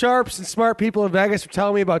all the sharps and smart people in Vegas were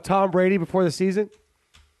telling me about Tom Brady before the season?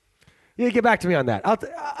 Yeah, get back to me on that.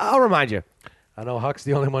 I'll remind you. I know Huck's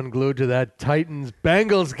the only one glued to that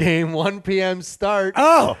Titans-Bengals game, 1 p.m. start.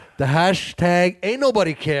 Oh! The hashtag ain't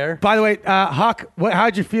nobody care. By the way, Huck,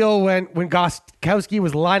 how'd you feel when Gostkowski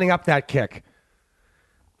was lining up that kick?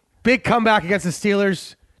 Big comeback against the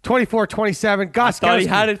Steelers, 24-27. Gostkowski. I thought he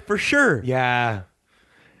had it for sure. Yeah.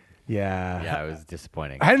 Yeah, it was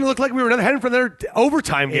disappointing. I didn't look like we were heading for their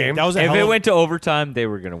overtime game. That was a If hell it of- went to overtime, they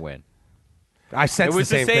were going to win. I sensed It was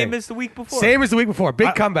the same thing. as the week before. Same as the week before.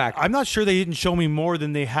 Big comeback. I'm not sure they didn't show me more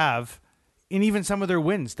than they have in even some of their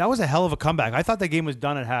wins. That was a hell of a comeback. I thought that game was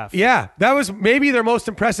done at half. Yeah, that was maybe their most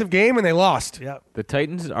impressive game, and they lost. Yeah. The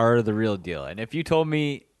Titans are the real deal. And if you told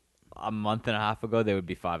me a month and a half ago they would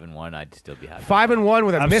be 5-1, I'd still be happy. 5-1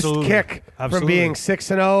 with a Absolutely. missed kick from Absolutely. being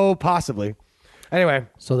 6-0, possibly. Anyway,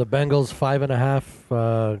 So the Bengals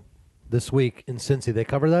 5.5 this week in Cincy. They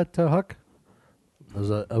cover that, Huck?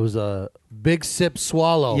 It was a big sip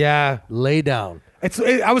swallow. yeah. Lay down.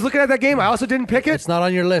 I was looking at that game. I also didn't pick it. It's not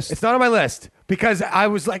on your list. It's not on my list because I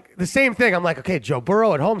was like the same thing. I'm like, okay, Joe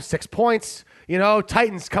Burrow at home, 6 points.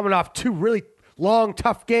 Titans coming off 2 really long,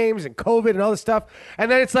 tough games and COVID and all this stuff. And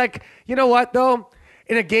then it's like, you know what, though?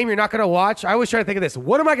 In a game you're not going to watch, I always try to think of this.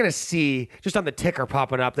 What am I going to see just on the ticker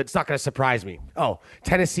popping up that's not going to surprise me? Oh,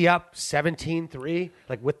 Tennessee up 17-3,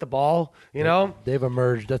 like with the ball, They've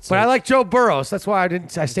emerged. But I like Joe Burrow, so that's why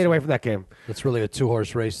I stayed away from that game. That's really a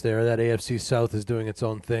 2-horse race there. That AFC South is doing its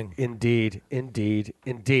own thing. Indeed.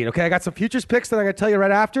 Okay, I got some futures picks that I'm going to tell you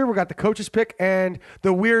right after. We got the coach's pick and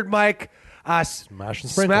the Weird Mike Smash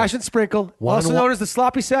and sprinkle. Smash and Sprinkle, One also and one. known as the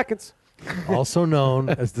Sloppy Seconds. Also known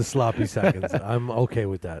as the sloppy seconds. I'm okay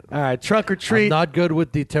with that. All right, trunk or I'm treat. not good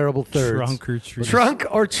with the terrible thirds. Trunk or treat. Trunk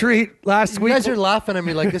or treat last You week. guys are laughing at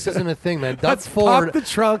me like this isn't a thing, man. Doug Let's Ford. pop the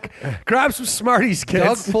trunk. Grab some Smarties, kids.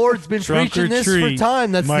 Doug Ford's been Trunk preaching or this for treat.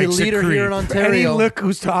 time. That's Mike's the a leader here in creep. Any Ontario. look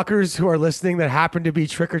who's talkers who are listening that happen to be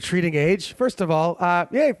trick-or-treating age, first of all,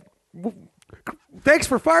 thanks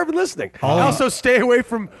for listening. Also, stay away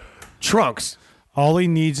from trunks. All he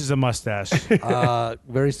needs is a mustache.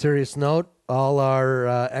 Very serious note. All our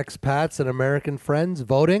expats and American friends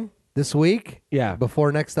voting this week. Yeah.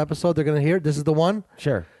 Before next episode, they're going to hear. This is the one.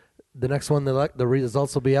 Sure. The next one, the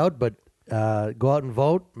results will be out, but go out and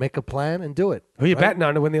vote, make a plan, and do it. Who are you right? betting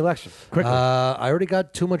on to win the election? Quickly. I already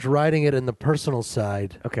got too much riding it in the personal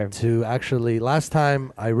side. Okay. To actually, last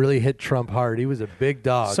time I really hit Trump hard. He was a big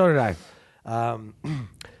dog. So did I.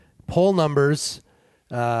 Poll numbers,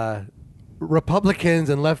 Republicans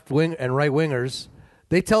and left wing and right wingers,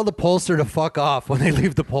 they tell the pollster to fuck off when they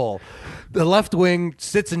leave the poll. The left wing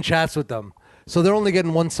sits and chats with them. So they're only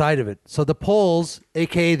getting one side of it. So the polls,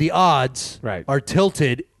 aka the odds, Right. are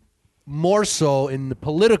tilted more so in the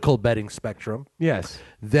political betting spectrum Yes.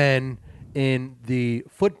 than in the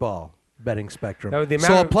football betting spectrum. Now, the So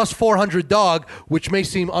amount a of- plus 400 dog, which may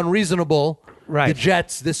seem unreasonable, Right. the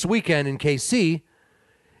Jets this weekend in KC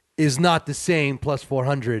is not the same plus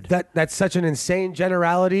 400. That's such an insane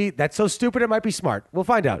generality. That's so stupid it might be smart. We'll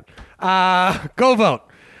find out. Go vote.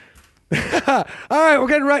 All right, we're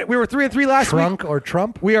getting right. We were 3-3 last Trunk week. or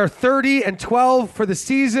Trump? We are 30-12 for the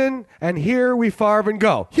season, and here we farve and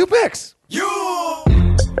go. Hugh picks.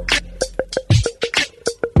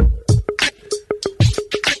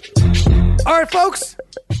 All right, folks.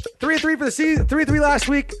 3 3-3 for the season. 3-3 last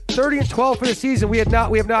week. 30-12 for the season. We have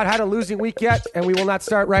not had a losing week yet, and we will not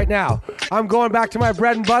start right now. I'm going back to my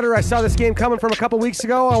bread and butter. I saw this game coming from a couple weeks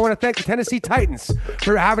ago. I want to thank the Tennessee Titans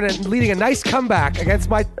for leading a nice comeback against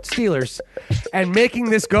my Steelers and making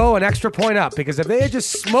this go an extra point up. Because if they had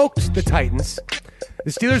just smoked the Titans,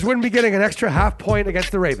 the Steelers wouldn't be getting an extra half point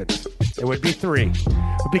against the Ravens. It would be 3.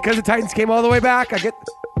 But because the Titans came all the way back, I get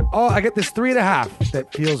this 3.5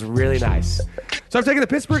 that feels really nice. So I'm taking the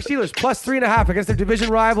Pittsburgh Steelers plus 3.5 against their division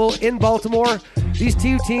rival in Baltimore. These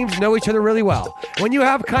two teams know each other really well. When you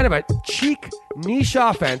have kind of a cheek niche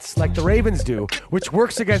offense like the Ravens do, which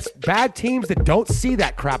works against bad teams that don't see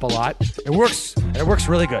that crap a lot, it works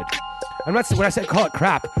really good. When I say call it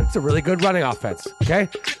crap, it's a really good running offense, okay?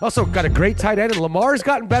 Also got a great tight end, and Lamar's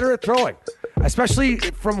gotten better at throwing, especially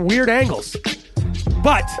from weird angles.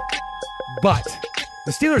 But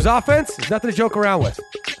the Steelers' offense is nothing to joke around with.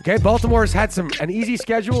 Okay, Baltimore's had an easy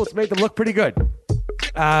schedule. It's made them look pretty good.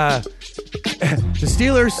 The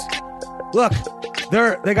Steelers, look,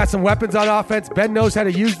 they got some weapons on offense. Ben knows how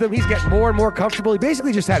to use them. He's getting more and more comfortable. He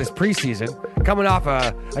basically just had his preseason, coming off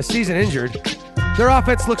a season injured. Their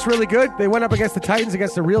offense looks really good. They went up against the Titans,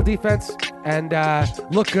 against a real defense, and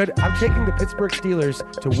look good. I'm taking the Pittsburgh Steelers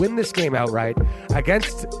to win this game outright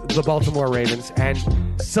against the Baltimore Ravens and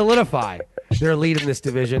solidify their lead in this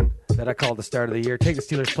division that I called the start of the year. Take the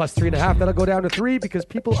Steelers plus 3.5. That'll go down to 3 because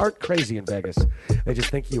people aren't crazy in Vegas. They just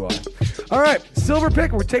think you are. All right, silver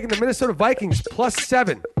pick. We're taking the Minnesota Vikings plus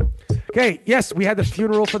 7. Okay, yes, we had the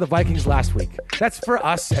funeral for the Vikings last week. That's for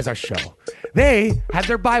us as our show. They had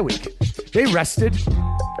their bye week. They rested,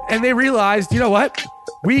 and they realized, you know what?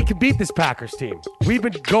 We can beat this Packers team. We've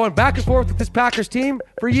been going back and forth with this Packers team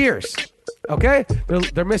for years. Okay?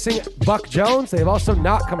 They're missing Buck Jones. They've also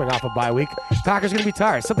not coming off a bye week. Packers are going to be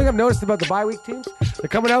tired. Something I've noticed about the bye week teams, they're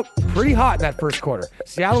coming out pretty hot in that first quarter.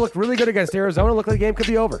 Seattle looked really good against Arizona. Looked like the game could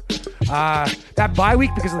be over. That bye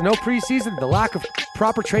week, because of the no preseason, the lack of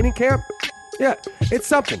proper training camp, yeah, it's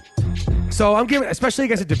something. So I'm giving, especially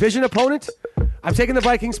against a division opponent, I'm taking the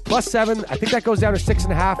Vikings plus 7. I think that goes down to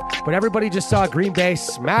 6.5. But everybody just saw Green Bay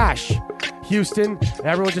smash Houston, and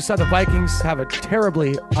everyone just saw the Vikings have a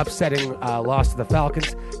terribly upsetting loss to the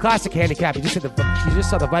Falcons. Classic handicap. You just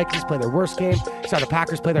saw the Vikings play their worst game. You saw the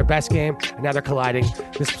Packers play their best game, and now they're colliding.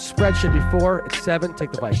 This spread should be 4. It's 7.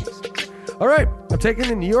 Take the Vikings. All right, I'm taking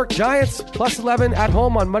the New York Giants plus 11 at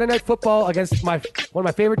home on Monday Night Football against one of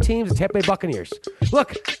my favorite teams, the Tampa Bay Buccaneers.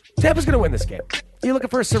 Look, Tampa's going to win this game. You looking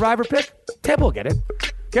for a survivor pick? Tampa will get it.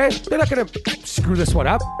 Okay? They're not going to screw this one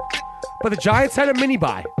up. But the Giants had a mini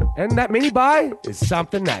bye, and that mini bye is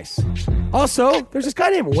something nice. Also, there's this guy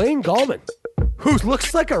named Wayne Gallman who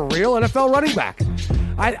looks like a real NFL running back.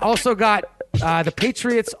 I also got the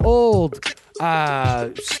Patriots' old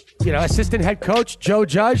assistant head coach, Joe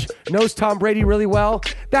Judge, knows Tom Brady really well.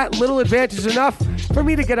 That little advantage is enough for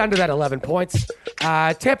me to get under that 11 points.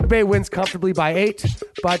 Tampa Bay wins comfortably by 8,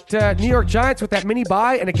 but New York Giants with that mini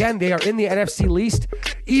bye, and again, they are in the NFC least.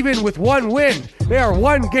 Even with one win, they are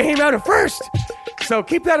one game out of first. So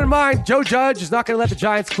keep that in mind. Joe Judge is not going to let the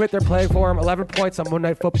Giants quit. They're playing for him. 11 points on Monday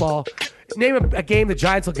Night Football. Name a game the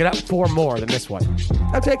Giants will get up 4 more than this one.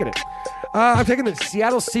 I'm taking it. I'm taking the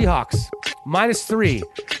Seattle Seahawks minus 3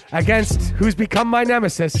 against who's become my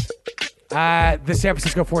nemesis, the San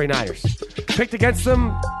Francisco 49ers. Picked against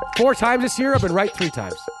them 4 times this year. I've been right 3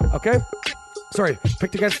 times. Okay? Sorry,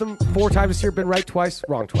 picked against them 4 times this year. Been right twice,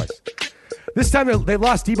 wrong twice. This time they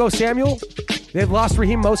lost Deebo Samuel. They've lost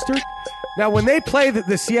Raheem Mostert. Now, when they play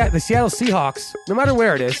the Seattle Seahawks, no matter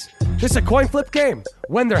where it is, this is a coin flip game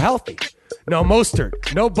when they're healthy. No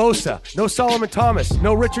Mostert, no Bosa, no Solomon Thomas,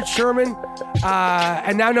 no Richard Sherman,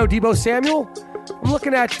 and now no Deebo Samuel. I'm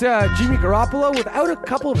looking at Jimmy Garoppolo without a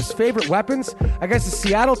couple of his favorite weapons against a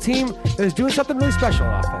Seattle team that is doing something really special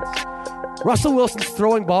on offense. Russell Wilson's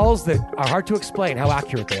throwing balls that are hard to explain how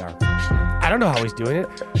accurate they are. I don't know how he's doing it.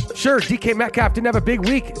 Sure, DK Metcalf didn't have a big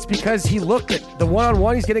week. It's because he looked at the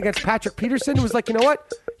one-on-one he's getting against Patrick Peterson and was like, you know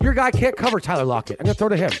what? Your guy can't cover Tyler Lockett. I'm going to throw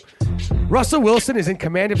to him. Russell Wilson is in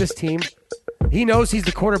command of this team. He knows he's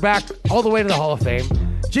the quarterback all the way to the Hall of Fame.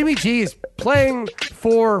 Jimmy G is playing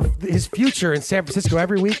for his future in San Francisco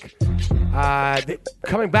every week.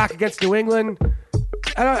 Coming back against New England.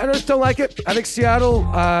 I just don't like it. I think Seattle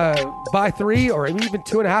by 3 or even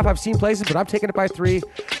 2.5. I've seen places, but I'm taking it by 3.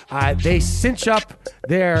 They cinch up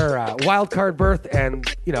their wild card berth and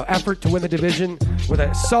effort to win the division with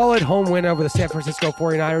a solid home win over the San Francisco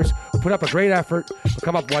 49ers, who put up a great effort, but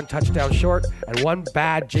come up 1 touchdown short and 1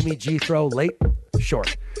 bad Jimmy G throw late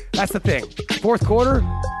short. That's the thing. 4th quarter,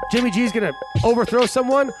 Jimmy G's going to overthrow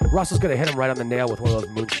someone. Russell's going to hit him right on the nail with one of those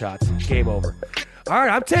moonshots. Game over. All right,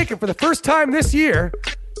 I'm taking for the first time this year.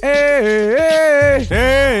 Hey,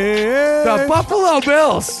 the Buffalo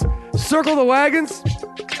Bills circle the wagons.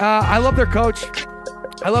 I love their coach.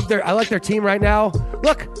 I like their team right now.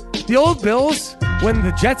 Look, the old Bills, when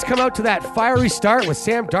the Jets come out to that fiery start with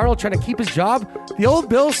Sam Darnold trying to keep his job, the old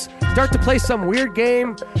Bills start to play some weird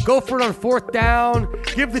game, go for it on fourth down,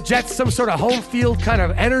 give the Jets some sort of home field kind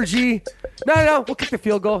of energy. No, we'll kick the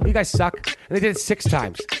field goal. You guys suck. And they did it 6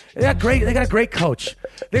 times. They got a great coach.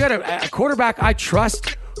 They got a quarterback I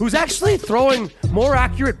trust who's actually throwing more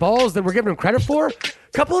accurate balls than we're giving him credit for. A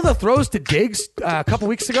couple of the throws to Diggs a couple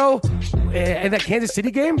weeks ago in that Kansas City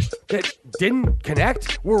game that didn't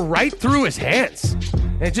connect were right through his hands.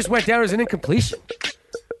 And it just went down as an incompletion.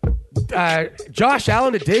 Josh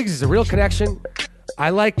Allen to Diggs is a real connection. I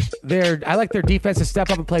like their defense to step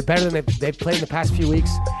up and play better than they've played in the past few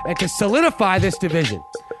weeks and to solidify this division.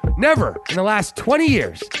 Never in the last 20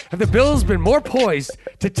 years have the Bills been more poised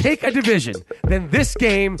to take a division than this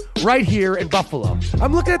game right here in Buffalo.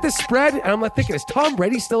 I'm looking at this spread and I'm thinking, is Tom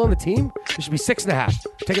Brady still on the team? It should be 6.5.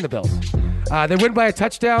 Taking the Bills. They win by a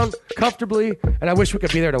touchdown comfortably, and I wish we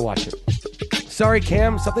could be there to watch it. Sorry,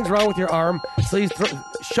 Cam, something's wrong with your arm. Please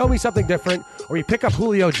show me something different, or you pick up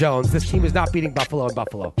Julio Jones. This team is not beating Buffalo in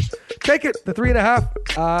Buffalo. Take it, the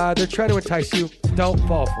 3.5. They're trying to entice you. Don't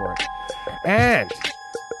fall for it. And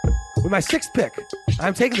with my 6th pick,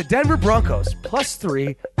 I'm taking the Denver Broncos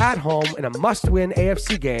 +3 at home in a must-win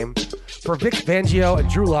AFC game for Vic Fangio and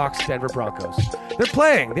Drew Lock's Denver Broncos. They're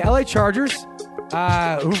playing the LA Chargers,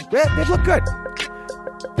 they've looked good.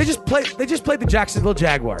 They just played the Jacksonville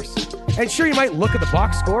Jaguars. And sure, you might look at the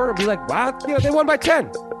box score and be like, wow, they won by 10.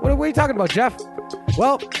 What are you talking about, Jeff?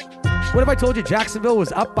 Well, what if I told you Jacksonville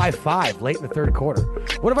was up by 5 late in the third quarter?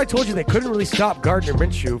 What if I told you they couldn't really stop Gardner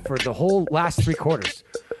Minshew for the whole last 3 quarters?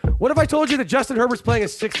 What if I told you that Justin Herbert's playing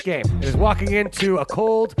his 6th game and is walking into a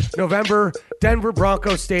cold November Denver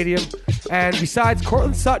Broncos stadium? And besides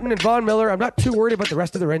Cortland Sutton and Von Miller, I'm not too worried about the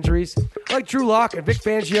rest of their injuries. I like Drew Lock and Vic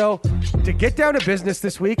Fangio to get down to business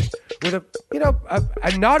this week with a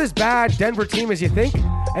not as bad Denver team as you think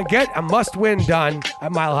and get a must-win done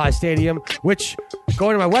at Mile High Stadium, which,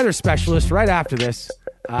 going to my weather specialist right after this,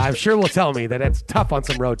 I'm sure will tell me that it's tough on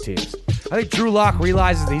some road teams. I think Drew Lock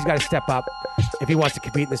realizes that he's got to step up if he wants to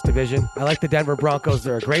compete in this division. I like the Denver Broncos.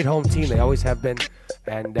 They're a great home team. They always have been.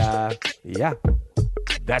 And,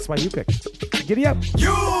 that's my new pick. Giddy up.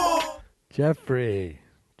 Jeffrey.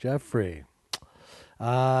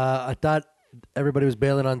 I thought everybody was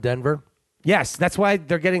bailing on Denver. Yes, that's why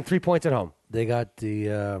they're getting 3 points at home. They got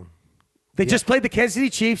the... They just played the Kansas City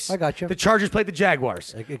Chiefs. I got you. The Chargers played the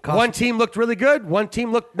Jaguars. One One team looked really good. One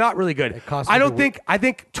team looked not really good. I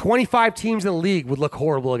think 25 teams in the league would look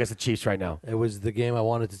horrible against the Chiefs right now. It was the game I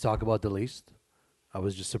wanted to talk about the least. I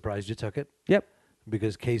was just surprised you took it. Yep.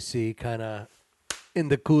 Because KC kind of in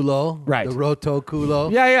the culo. Right. The Roto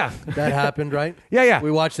culo. Yeah. That happened, right? Yeah. We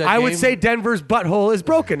watched that I game. would say Denver's butthole is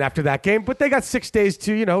broken after that game, but they got 6 days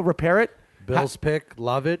to, repair it. Bills pick,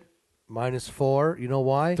 love it. -4. You know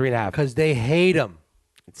why? 3.5. Because they hate them.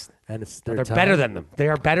 They're better than them. They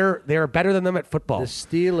are better than them at football. The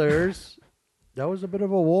Steelers, that was a bit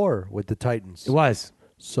of a war with the Titans. It was.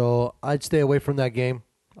 So I'd stay away from that game.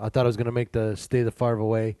 I thought I was going to stay the far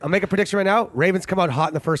away. I'll make a prediction right now. Ravens come out hot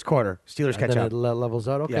in the first quarter. Steelers catch then up. it levels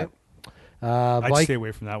out. Okay. Yeah. I'd stay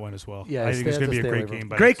away from that one as well. Yeah, I think it's going to be a great game.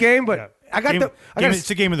 But Great game, but it's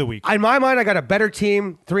a game of the week. In my mind, I got a better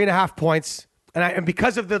team, 3.5 points. And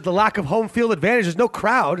because of the lack of home field advantage, there's no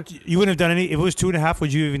crowd. You wouldn't have done any. If it was 2.5,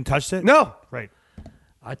 would you even touched it? No. Right.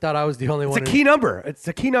 I thought I was the only one. It's a key number. It's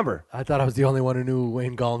a key number. I thought I was the only one who knew who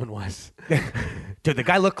Wayne Gallman was. Dude, the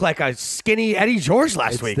guy looked like a skinny Eddie George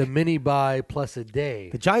last week. It's the mini buy plus a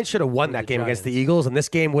day. The Giants should have won that game against the Eagles, and this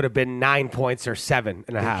game would have been 9 points or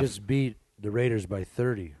 7.5. They just beat the Raiders by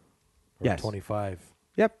 30 or 25.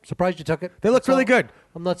 Yep. Surprised you took it. They look really good.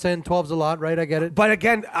 I'm not saying 12's a lot, right? I get it. But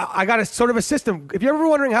again, I got a sort of a system. If you're ever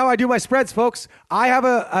wondering how I do my spreads, folks, I have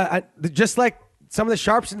a just like some of the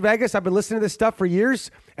sharps in Vegas, I've been listening to this stuff for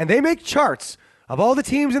years, and they make charts of all the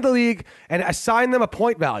teams in the league and assign them a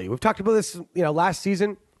point value. We've talked about this, last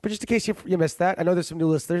season, but just in case you missed that, I know there's some new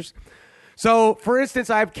listeners. So, for instance,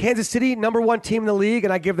 I have Kansas City, number 1 team in the league,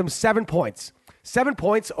 and I give them 7 points. 7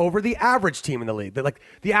 points over the average team in the league, like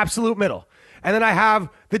the absolute middle. And then I have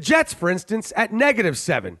the Jets, for instance, at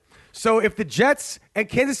 -7. So if the Jets and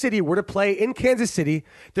Kansas City were to play in Kansas City,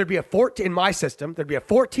 there'd be in my system, there'd be a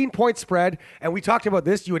 14-point spread. And we talked about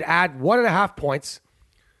this. You would add 1.5 points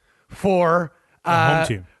for home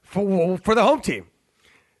team. For the home team.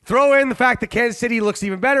 Throw in the fact that Kansas City looks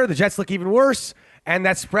even better, the Jets look even worse, and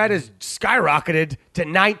that spread is skyrocketed to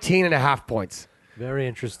 19.5 points. Very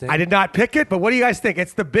interesting. I did not pick it, but what do you guys think?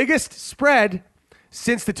 It's the biggest spread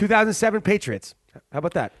since the 2007 Patriots. How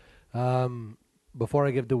about that? Before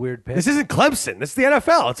I give the weird pick, This isn't Clemson. This is the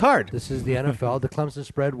NFL. It's hard. this is the NFL. The Clemson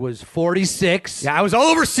spread was 46. Yeah, I was all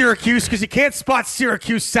over Syracuse because you can't spot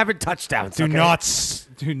Syracuse 7 touchdowns. Do okay?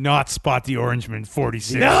 not spot the Orangemen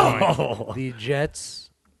 46. No. The Jets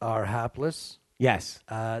are hapless. Yes.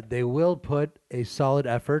 They will put a solid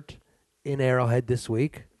effort in Arrowhead this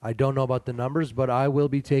week. I don't know about the numbers, but I will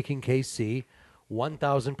be taking KC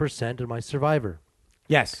 1,000% in my Survivor.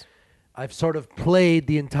 Yes. I've sort of played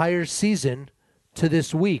the entire season to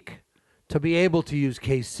this week to be able to use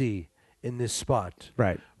KC in this spot.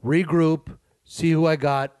 Right. Regroup, see who I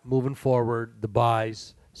got moving forward. The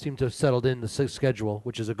buys seem to have settled in the schedule,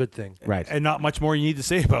 which is a good thing. Right. And not much more you need to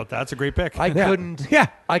say about that. It's a great pick. I couldn't. Yeah.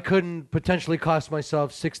 I couldn't potentially cost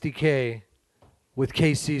myself $60K with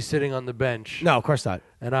KC sitting on the bench. No, of course not.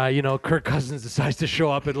 And Kirk Cousins decides to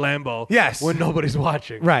show up at Lambeau. Yes. When nobody's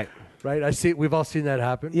watching. Right. Right. We've all seen that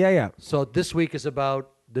happen. Yeah. So this week is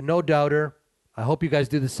about the no doubter. I hope you guys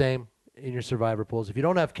do the same in your Survivor pools. If you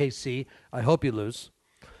don't have KC, I hope you lose.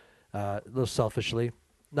 A little selfishly,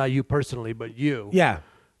 not you personally, but you. Yeah.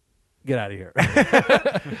 Get out of here.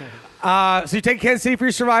 So you take Kansas City for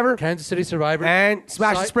your Survivor Kansas City Survivor and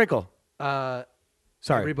smash and Side- sprinkle. Uh,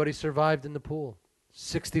 Sorry, Everybody survived in the pool.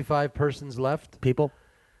 65 persons left, people.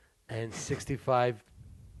 and 65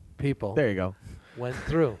 people There you go. went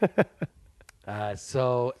through.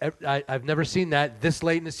 So I've never seen that this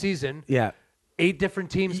late in the season. Yeah. 8 different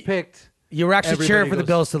teams picked. You were actually Everybody cheering for the goes-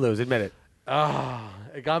 Bills to lose. Admit it.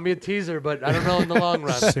 It got me a teaser, but I don't know in the long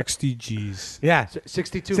run. 60 G's. Yeah.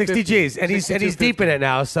 62, 60 G's, and he's deep in it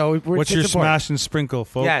now. So What's your smash and sprinkle,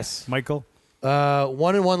 folks? Yes. Michael?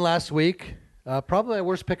 1-1 last week. Probably my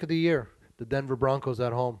worst pick of the year. The Denver Broncos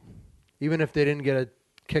at home. Even if they didn't get a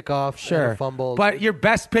kickoff, and Sure. a fumble. But your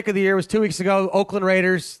best pick of the year was 2 weeks ago. Oakland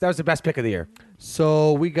Raiders. That was the best pick of the year.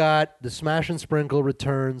 So we got the smash and sprinkle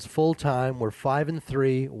returns full time. We're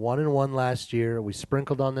 5-3, 1-1 last year. We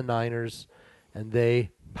sprinkled on the Niners, and they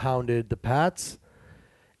pounded the Pats.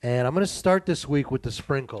 And I'm going to start this week with the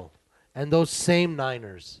sprinkle and those same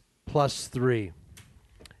Niners +3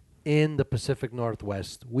 in the Pacific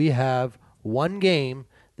Northwest. We have one game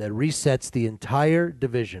that resets the entire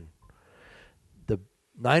division. The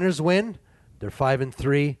Niners win, they're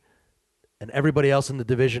 5-3, and everybody else in the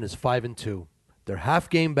division is 5-2. They're half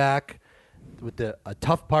game back with a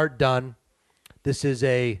tough part done. This is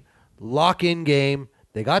a lock-in game.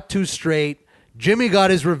 They got 2 straight. Jimmy got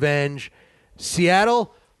his revenge.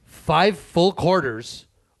 Seattle, 5 full quarters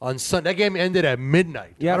on Sunday. That game ended at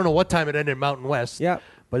midnight. Yep. I don't know what time it ended in Mountain West. Yep.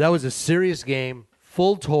 But that was a serious game,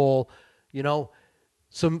 full toll.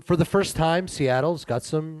 For the first time, Seattle's got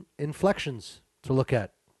some inflections to look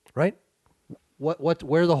at, right?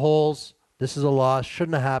 Where are the holes? This is a loss.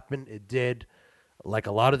 Shouldn't have happened. It did. Like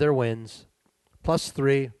a lot of their wins.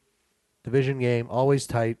 +3, division game, always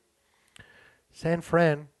tight. San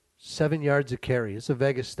Fran, 7 yards a carry. It's a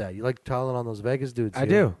Vegas stat. You like calling on those Vegas dudes? I here.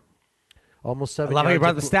 do. Almost I 7 love how you yards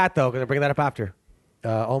brought a the pl- stat, though. Going to bring that up after.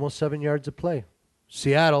 Almost 7 yards of play.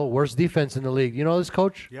 Seattle, worst defense in the league. You know this,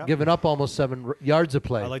 coach? Yeah. Giving up almost 7 yards of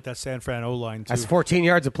play. I like that San Fran O-line, too. That's 14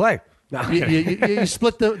 yards of play. No, I'm you, kidding. you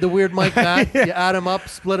split the weird Mike math. You add them up,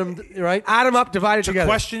 split them, right? Add them up, divide it To together.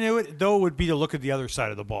 question it, though, would be to look at the other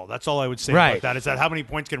side of the ball. That's all I would say Right. about that. Is that how many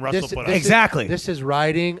points can Russell put up? Exactly. This is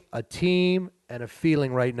riding a team and a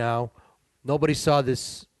feeling right now. Nobody saw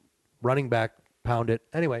this running back pound it.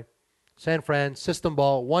 Anyway, San Fran, system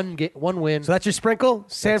ball, one win. So that's your sprinkle?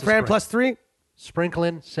 San That's a Fran sprinkle. +3?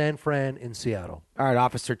 Sprinkling San Fran in Seattle. All right,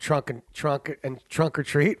 Officer Trunk or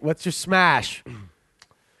Treat. What's your smash?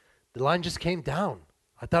 The line just came down.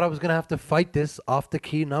 I thought I was going to have to fight this off the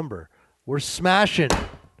key number. We're smashing.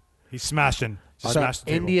 He's smashing. on Smashed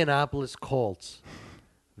the table. Indianapolis Colts,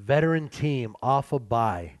 veteran team off a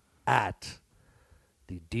bye at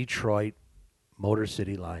the Detroit Motor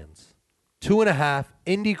City Lions. 2.5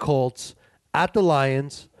 Indy Colts at the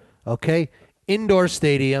Lions. Okay, indoor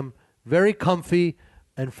stadium, very comfy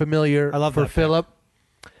and familiar. I love for that pick. Phillip.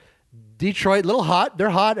 Detroit, little hot.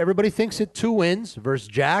 They're hot. Everybody thinks it. 2 wins versus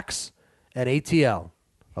Jacks and ATL.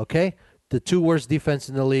 Okay, the 2 worst defense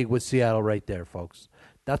in the league with Seattle right there, folks.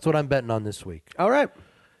 That's what I'm betting on this week. All right.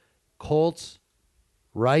 Colts,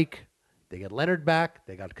 Reich, they get Leonard back.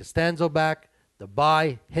 They got Costanzo back. The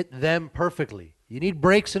bye hit them perfectly. You need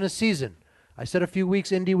breaks in a season. I said a few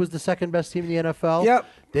weeks Indy was the second best team in the NFL. Yep.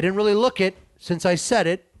 They didn't really look it since I said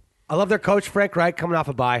it. I love their coach, Frank Reich, coming off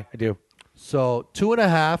a bye. I do. So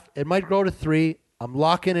 2.5. It might grow to 3. I'm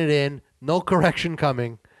locking it in. No correction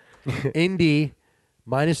coming. Indy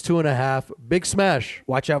 -2.5. Big smash.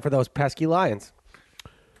 Watch out for those pesky Lions.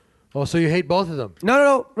 Oh, so you hate both of them?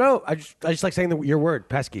 No. I just like saying your word,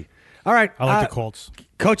 pesky. All right. I like the Colts.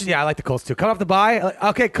 Coaches, yeah, I like the Colts too. Coming off the bye.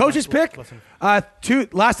 Okay, coach's pick.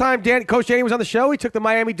 Last time Coach Danny was on the show, he took the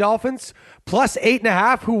Miami Dolphins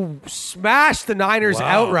 +8.5, who smashed the Niners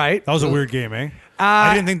outright. That was a weird game, eh?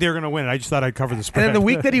 I didn't think they were going to win. I just thought I'd cover the spread. And then the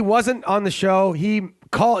week that he wasn't on the show, he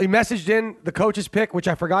messaged in the coach's pick, which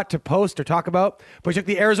I forgot to post or talk about, but he took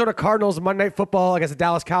the Arizona Cardinals Monday Night Football against the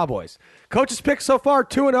Dallas Cowboys. Coach's pick so far,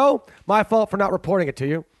 2-0. My fault for not reporting it to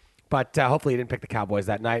you, but hopefully he didn't pick the Cowboys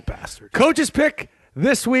that night. Bastard. Coach's pick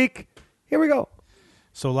this week. Here we go.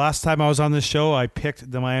 So last time I was on this show, I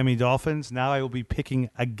picked the Miami Dolphins. Now I will be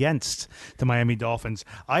picking against the Miami Dolphins.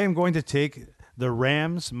 I am going to take the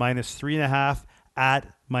Rams -3.5 at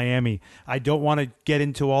Miami. I don't want to get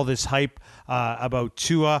into all this hype about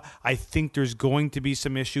Tua. I think there's going to be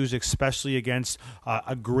some issues, especially against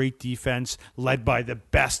a great defense led by the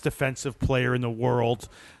best defensive player in the world.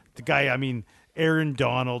 The guy, Aaron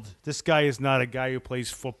Donald. This guy is not a guy who plays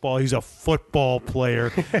football. He's a football player.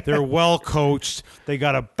 They're well coached. They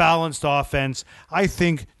got a balanced offense. I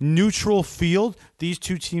think neutral field, these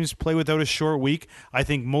two teams play without a short week. I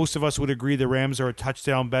think most of us would agree the Rams are a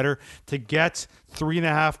touchdown better. To get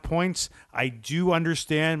 3.5 points, I do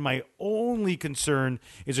understand. My only concern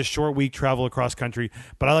is a short week travel across country.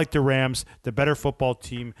 But I like the Rams, the better football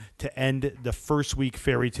team, to end the first week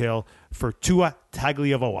fairy tale for Tua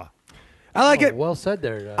Tagovailoa. I like it. Well said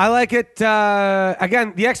there. I like it.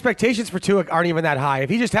 Again, the expectations for Tua aren't even that high. If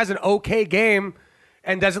he just has an okay game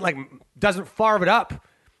and doesn't farve it up,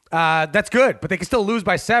 that's good. But they can still lose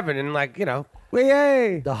by 7 and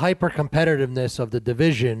yay. The hyper competitiveness of the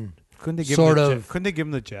division. Couldn't they give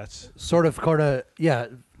him the Jets? Yeah,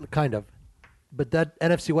 kind of. But that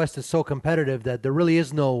NFC West is so competitive that there really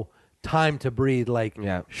is no time to breathe.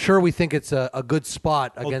 Sure, we think it's a good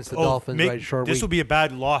spot against the Dolphins, right? Sure, this will be a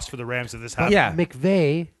bad loss for the Rams if this happens. Yeah.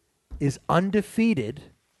 McVay is undefeated.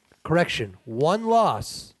 Correction, 1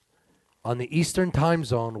 loss on the Eastern time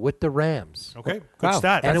zone with the Rams. Okay, good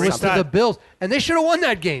stat. And it was to the Bills. And they should have won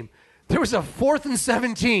that game. There was a 4th and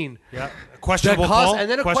 17. Yeah, questionable call. And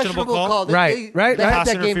then a questionable call. They Right. had Pass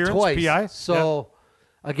that game interference, twice. PI. So,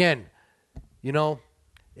 again,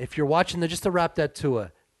 if you're watching, just to wrap that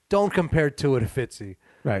Tua, don't compare Tua to Fitzy.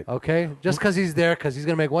 Right. Okay? Just because he's there, because he's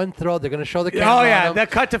going to make one throw, they're going to show the camera on him.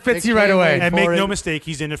 That cut to They Fitzy right can't away. wait And for make it. no mistake,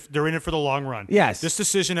 they're in it for the long run. Yes. This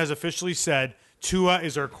decision has officially said Tua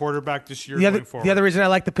is our quarterback this year The going forward. other reason I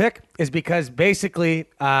like the pick is because basically,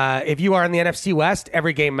 if you are in the NFC West,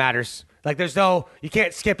 every game matters. You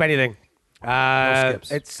can't skip anything. No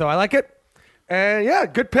skips. So I like it. And yeah,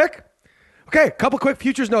 good pick. Okay, a couple quick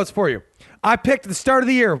futures notes for you. I picked at the start of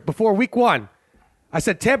the year before week 1. I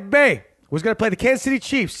said Tampa Bay was going to play the Kansas City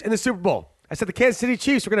Chiefs in the Super Bowl. I said the Kansas City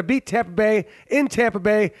Chiefs were going to beat Tampa Bay in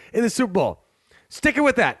the Super Bowl. Sticking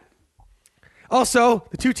with that. Also,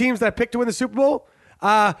 the 2 teams that I picked to win the Super Bowl,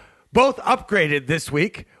 both upgraded this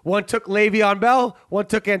week. One took Le'Veon Bell, one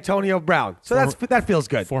took Antonio Brown. So that feels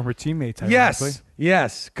good. Former teammates, ironically.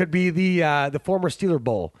 Yes. Could be the former Steeler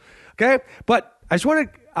Bowl. Okay? But I just wanted,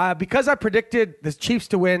 because I predicted the Chiefs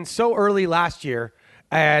to win so early last year,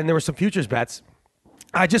 and there were some futures bets,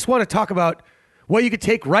 I just want to talk about what you could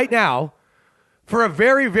take right now for a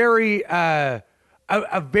very, very, a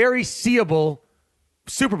very seeable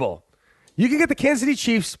Super Bowl. You can get the Kansas City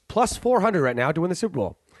Chiefs +400 right now to win the Super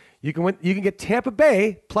Bowl. You can get Tampa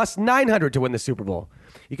Bay +900 to win the Super Bowl.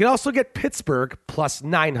 You can also get Pittsburgh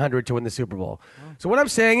 +900 to win the Super Bowl. So what I'm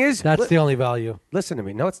saying is, That's the only value. listen to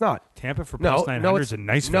me. No, it's not. Tampa for +900 is a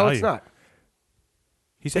nice value. No, it's not.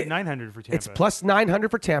 He said 900 for Tampa. It's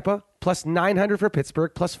 +900 for Tampa, +900 for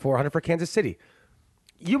Pittsburgh, +400 for Kansas City.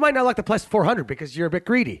 You might not like the +400 because you're a bit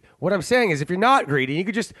greedy. What I'm saying is, if you're not greedy, you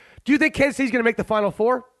could just. Do you think Kansas City's going to make the Final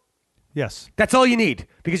Four? Yes. That's all you need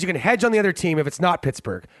because you can hedge on the other team if it's not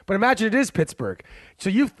Pittsburgh. But imagine it is Pittsburgh.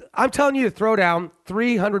 So I'm telling you to throw down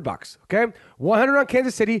 $300. Okay, 100 on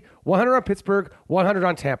Kansas City, 100 on Pittsburgh, 100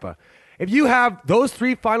 on Tampa. If you have those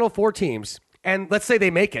 3 Final Four teams, and let's say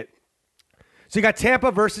they make it, so you got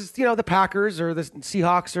Tampa versus the Packers or the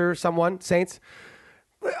Seahawks or someone, Saints.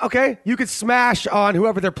 Okay, you could smash on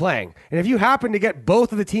whoever they're playing. And if you happen to get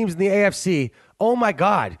both of the teams in the AFC, oh my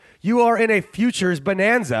God, you are in a futures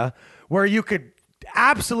bonanza where you could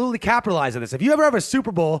absolutely capitalize on this. If you ever have a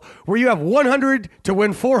Super Bowl where you have 100 to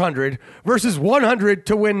win 400 versus 100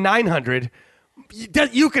 to win 900,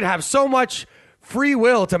 you could have so much free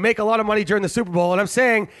will to make a lot of money during the Super Bowl. And I'm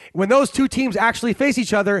saying when those 2 teams actually face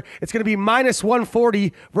each other, it's going to be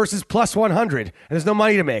 -140 versus +100. And there's no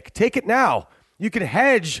money to make. Take it now. You can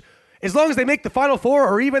hedge As long as they make the Final Four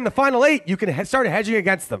or even the Final 8, you can start hedging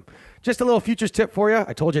against them. Just a little futures tip for you.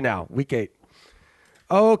 I told you now, week 8.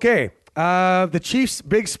 Okay, the Chiefs'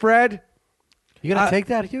 big spread. You going to take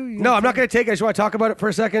that, Hugh? No, I'm not going to take it. I just want to talk about it for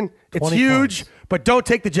a second. It's 20 huge, points. but don't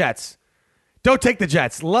take the Jets. Don't take the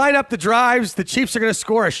Jets. Line up the drives. The Chiefs are going to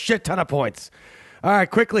score a shit ton of points. All right,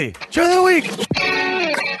 quickly. Truth of the week.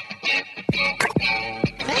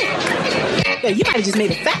 Yeah, you might have just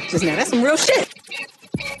made a fact just now. That's some real shit.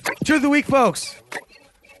 Truth of the week, folks.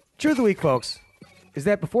 Truth of the week, folks, is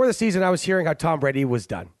that before the season, I was hearing how Tom Brady was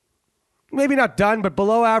done. Maybe not done, but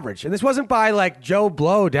below average. And this wasn't by like Joe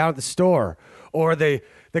Blow down at the store or the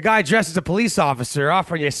guy dressed as a police officer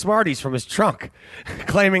offering you Smarties from his trunk,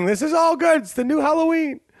 claiming this is all good. It's the new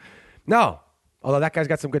Halloween. No, although that guy's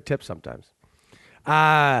got some good tips sometimes.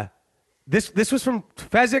 This was from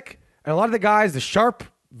Fezzik and a lot of the guys, the sharp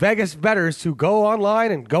Vegas bettors who go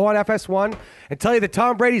online and go on FS1 and tell you that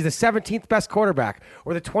Tom Brady's the 17th best quarterback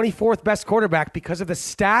or the 24th best quarterback because of the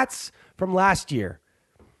stats from last year.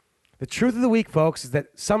 The truth of the week, folks, is that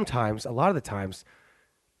sometimes, a lot of the times,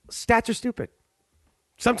 stats are stupid.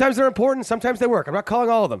 Sometimes they're important, sometimes they work. I'm not calling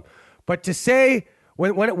all of them. But to say,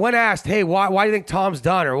 when asked, hey, why do you think Tom's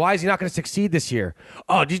done or why is he not going to succeed this year?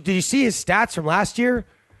 Oh, did you see his stats from last year?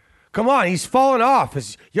 Come on, he's fallen off.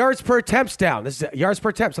 His yards per attempt's down. This is yards per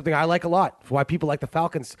attempt, something I like a lot. For why people like the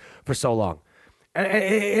Falcons for so long. And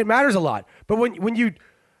it matters a lot. But when you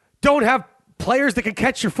don't have players that can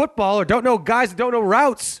catch your football or don't know guys that don't know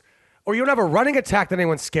routes or you don't have a running attack that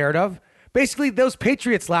anyone's scared of, basically those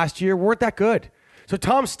Patriots last year weren't that good. So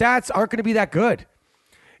Tom's stats aren't going to be that good.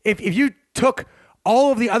 If you took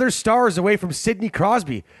all of the other stars away from Sidney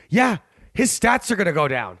Crosby, yeah, his stats are going to go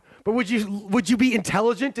down. But would you be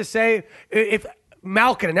intelligent to say, if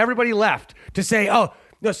Malkin and everybody left, to say, oh,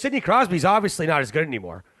 no, Sidney Crosby's obviously not as good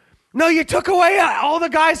anymore. No, you took away all the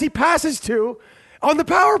guys he passes to on the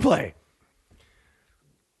power play.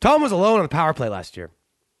 Tom was alone on the power play last year.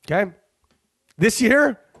 Okay? This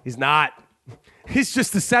year, he's not. He's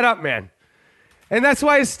just the setup man. And that's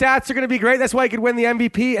why his stats are going to be great. That's why he could win the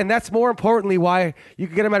MVP. And that's more importantly why you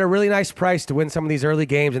could get him at a really nice price to win some of these early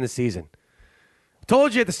games in the season. I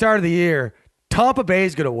told you at the start of the year, Tampa Bay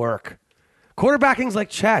is going to work. Quarterbacking's like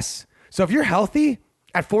chess. So if you're healthy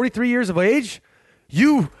at 43 years of age,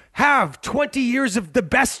 you have 20 years of the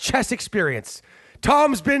best chess experience.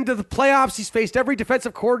 Tom's been to the playoffs. He's faced every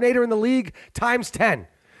defensive coordinator in the league times 10.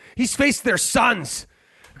 He's faced their sons.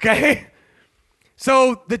 Okay?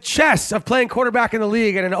 So the chess of playing quarterback in the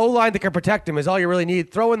league and an O-line that can protect him is all you really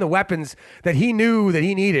need. Throw in the weapons that he knew that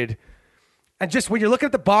he needed. And just when you're looking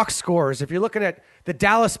at the box scores, if you're looking at the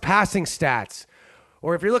Dallas passing stats,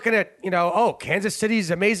 or if you're looking at, Kansas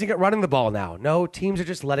City's amazing at running the ball now. No, teams are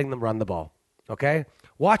just letting them run the ball. Okay?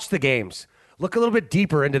 Watch the games. Look a little bit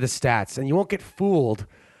deeper into the stats, and you won't get fooled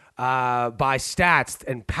by stats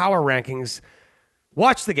and power rankings.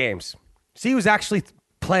 Watch the games. See who's actually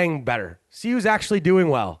playing better. See who's actually doing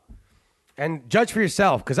well. And judge for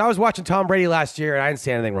yourself, because I was watching Tom Brady last year, and I didn't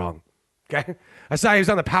see anything wrong. Okay? I saw he was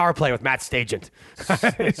on the power play with Matt Stagent.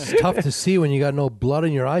 It's tough to see when you got no blood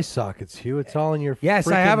in your eye sockets, Hugh. It's all in your Yes,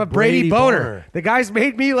 I have a Brady boner. The guy's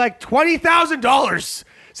made me like $20,000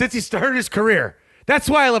 since he started his career. That's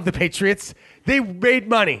why I love the Patriots. They made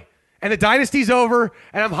money. And the dynasty's over,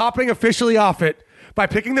 and I'm hopping officially off it by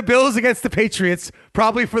picking the Bills against the Patriots,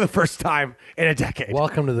 probably for the first time in a decade.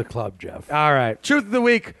 Welcome to the club, Jeff. All right. Truth of the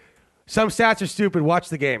week. Some stats are stupid. Watch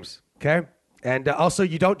the games. Okay? And also,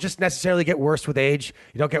 you don't just necessarily get worse with age.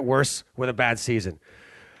 You don't get worse with a bad season.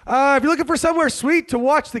 If you're looking for somewhere sweet to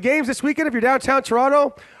watch the games this weekend, if you're downtown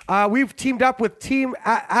Toronto, we've teamed up with Team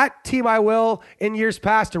I Will in years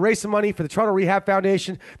past to raise some money for the Toronto Rehab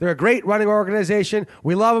Foundation. They're a great running organization.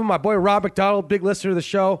 We love them. My boy Rob McDonald, big listener to the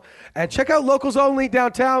show. And check out Locals Only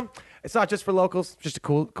downtown. It's not just for locals, just a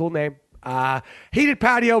cool name. Heated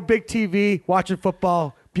patio, big TV, watching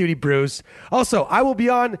football, beauty brews. Also, I will be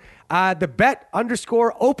on the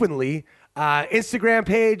bet_openly Instagram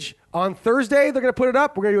page on Thursday. They're going to put it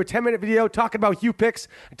up. We're going to do a 10-minute video talking about Hugh Picks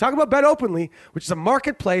and talking about Bet Openly, which is a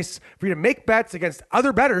marketplace for you to make bets against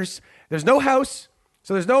other bettors. There's no house,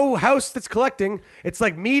 so there's no house that's collecting. It's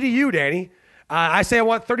like me to you, Danny. I say I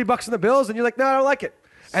want $30 in the Bills, and you're like, no, I don't like it.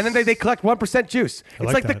 And then they collect 1% juice.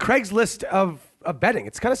 It's like the Craigslist of betting.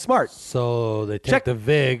 It's kind of smart. So they take the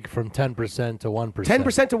VIG from 10% to 1%.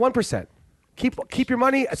 10% to 1%. Keep your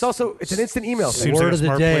money. It's an instant email thing. Seems like Word a of the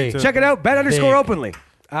smart day. play, too. Check it out. Bet Big. _openly.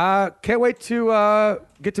 Can't wait to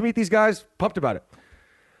get to meet these guys. Pumped about it.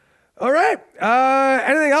 All right.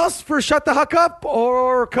 Anything else for Shut the Huck Up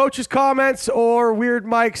or coach's comments or Weird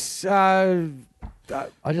Mike's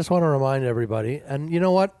I just want to remind everybody, and you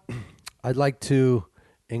know what? I'd like to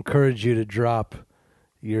encourage you to drop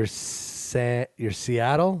your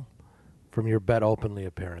Seattle from your Bet Openly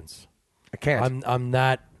appearance. I can't. I'm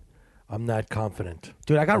not confident.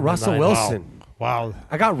 Dude, I got Russell Wilson. Wow.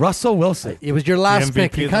 I got Russell Wilson. It was your last MVP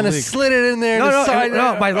pick. You of the kind of league. slid it in there.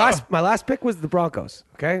 No. My last pick was the Broncos.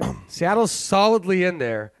 Okay, Seattle's solidly in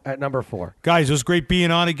there at number 4. Guys, it was great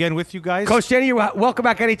being on again with you guys. Coach Danny, you're welcome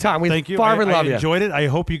back anytime. We Thank you. Farmer I love you. enjoyed it. I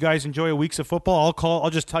hope you guys enjoy a week's of football. I'll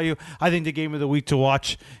just tell you, I think the game of the week to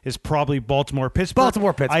watch is probably Baltimore-Pittsburgh.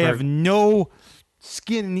 Baltimore-Pittsburgh. I have no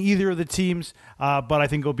skin in either of the teams, but I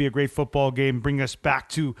think it'll be a great football game, bring us back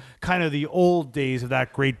to kind of the old days of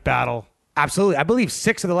that great battle. Absolutely. I believe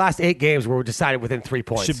 6 of the last 8 games were decided within 3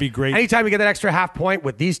 points. Should be great. Anytime you get that extra half point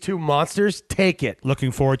with these two monsters, take it.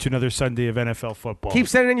 Looking forward to another Sunday of NFL football. Keep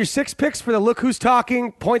sending in your 6 picks for the Look Who's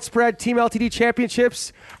Talking, Point Spread, Team LTD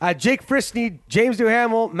Championships. Jake Frisney, James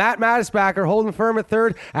Duhamel, Matt Mattisbacker, holding firm at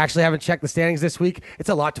 3rd. I actually haven't checked the standings this week. It's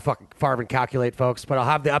a lot to fucking farm and calculate, folks, but I'll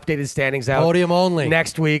have the updated standings out. Podium only.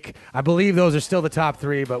 Next week. I believe those are still the top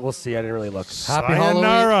 3, but we'll see. I didn't really look. Happy Halloween.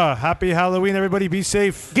 Sayonara. Happy Halloween, everybody. Be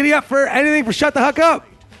safe. Giddy up for anything for Shut the Huck Up.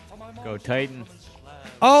 Go Titans.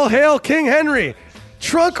 All hail King Henry.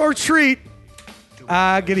 Trunk or treat.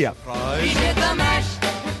 Giddy up. He did the mash.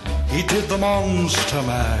 He did the monster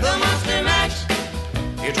mash. The monster mash.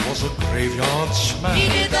 It was a graveyard smash. He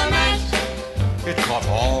did the mash. It caught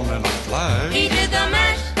on in a flash. He did the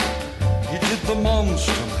mash. He did the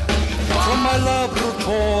monster mash. From my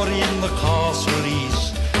laboratory in the castle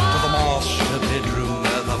east to the master bedroom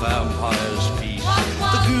where the vampires feast.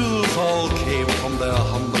 The ghouls all came from their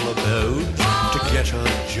humble abode to get a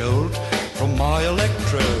jolt from my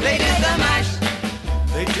electrode. They did the mash.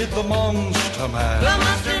 They did the monster mash. The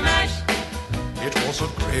monster mash. It was a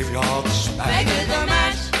graveyard They smash. did the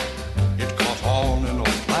mash. It caught on in a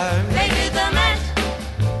flash. They did the mash.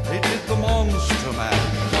 They did the monster mash.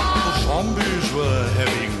 The zombies were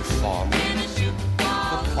having fun. The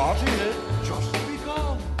party had just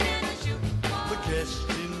begun. The guests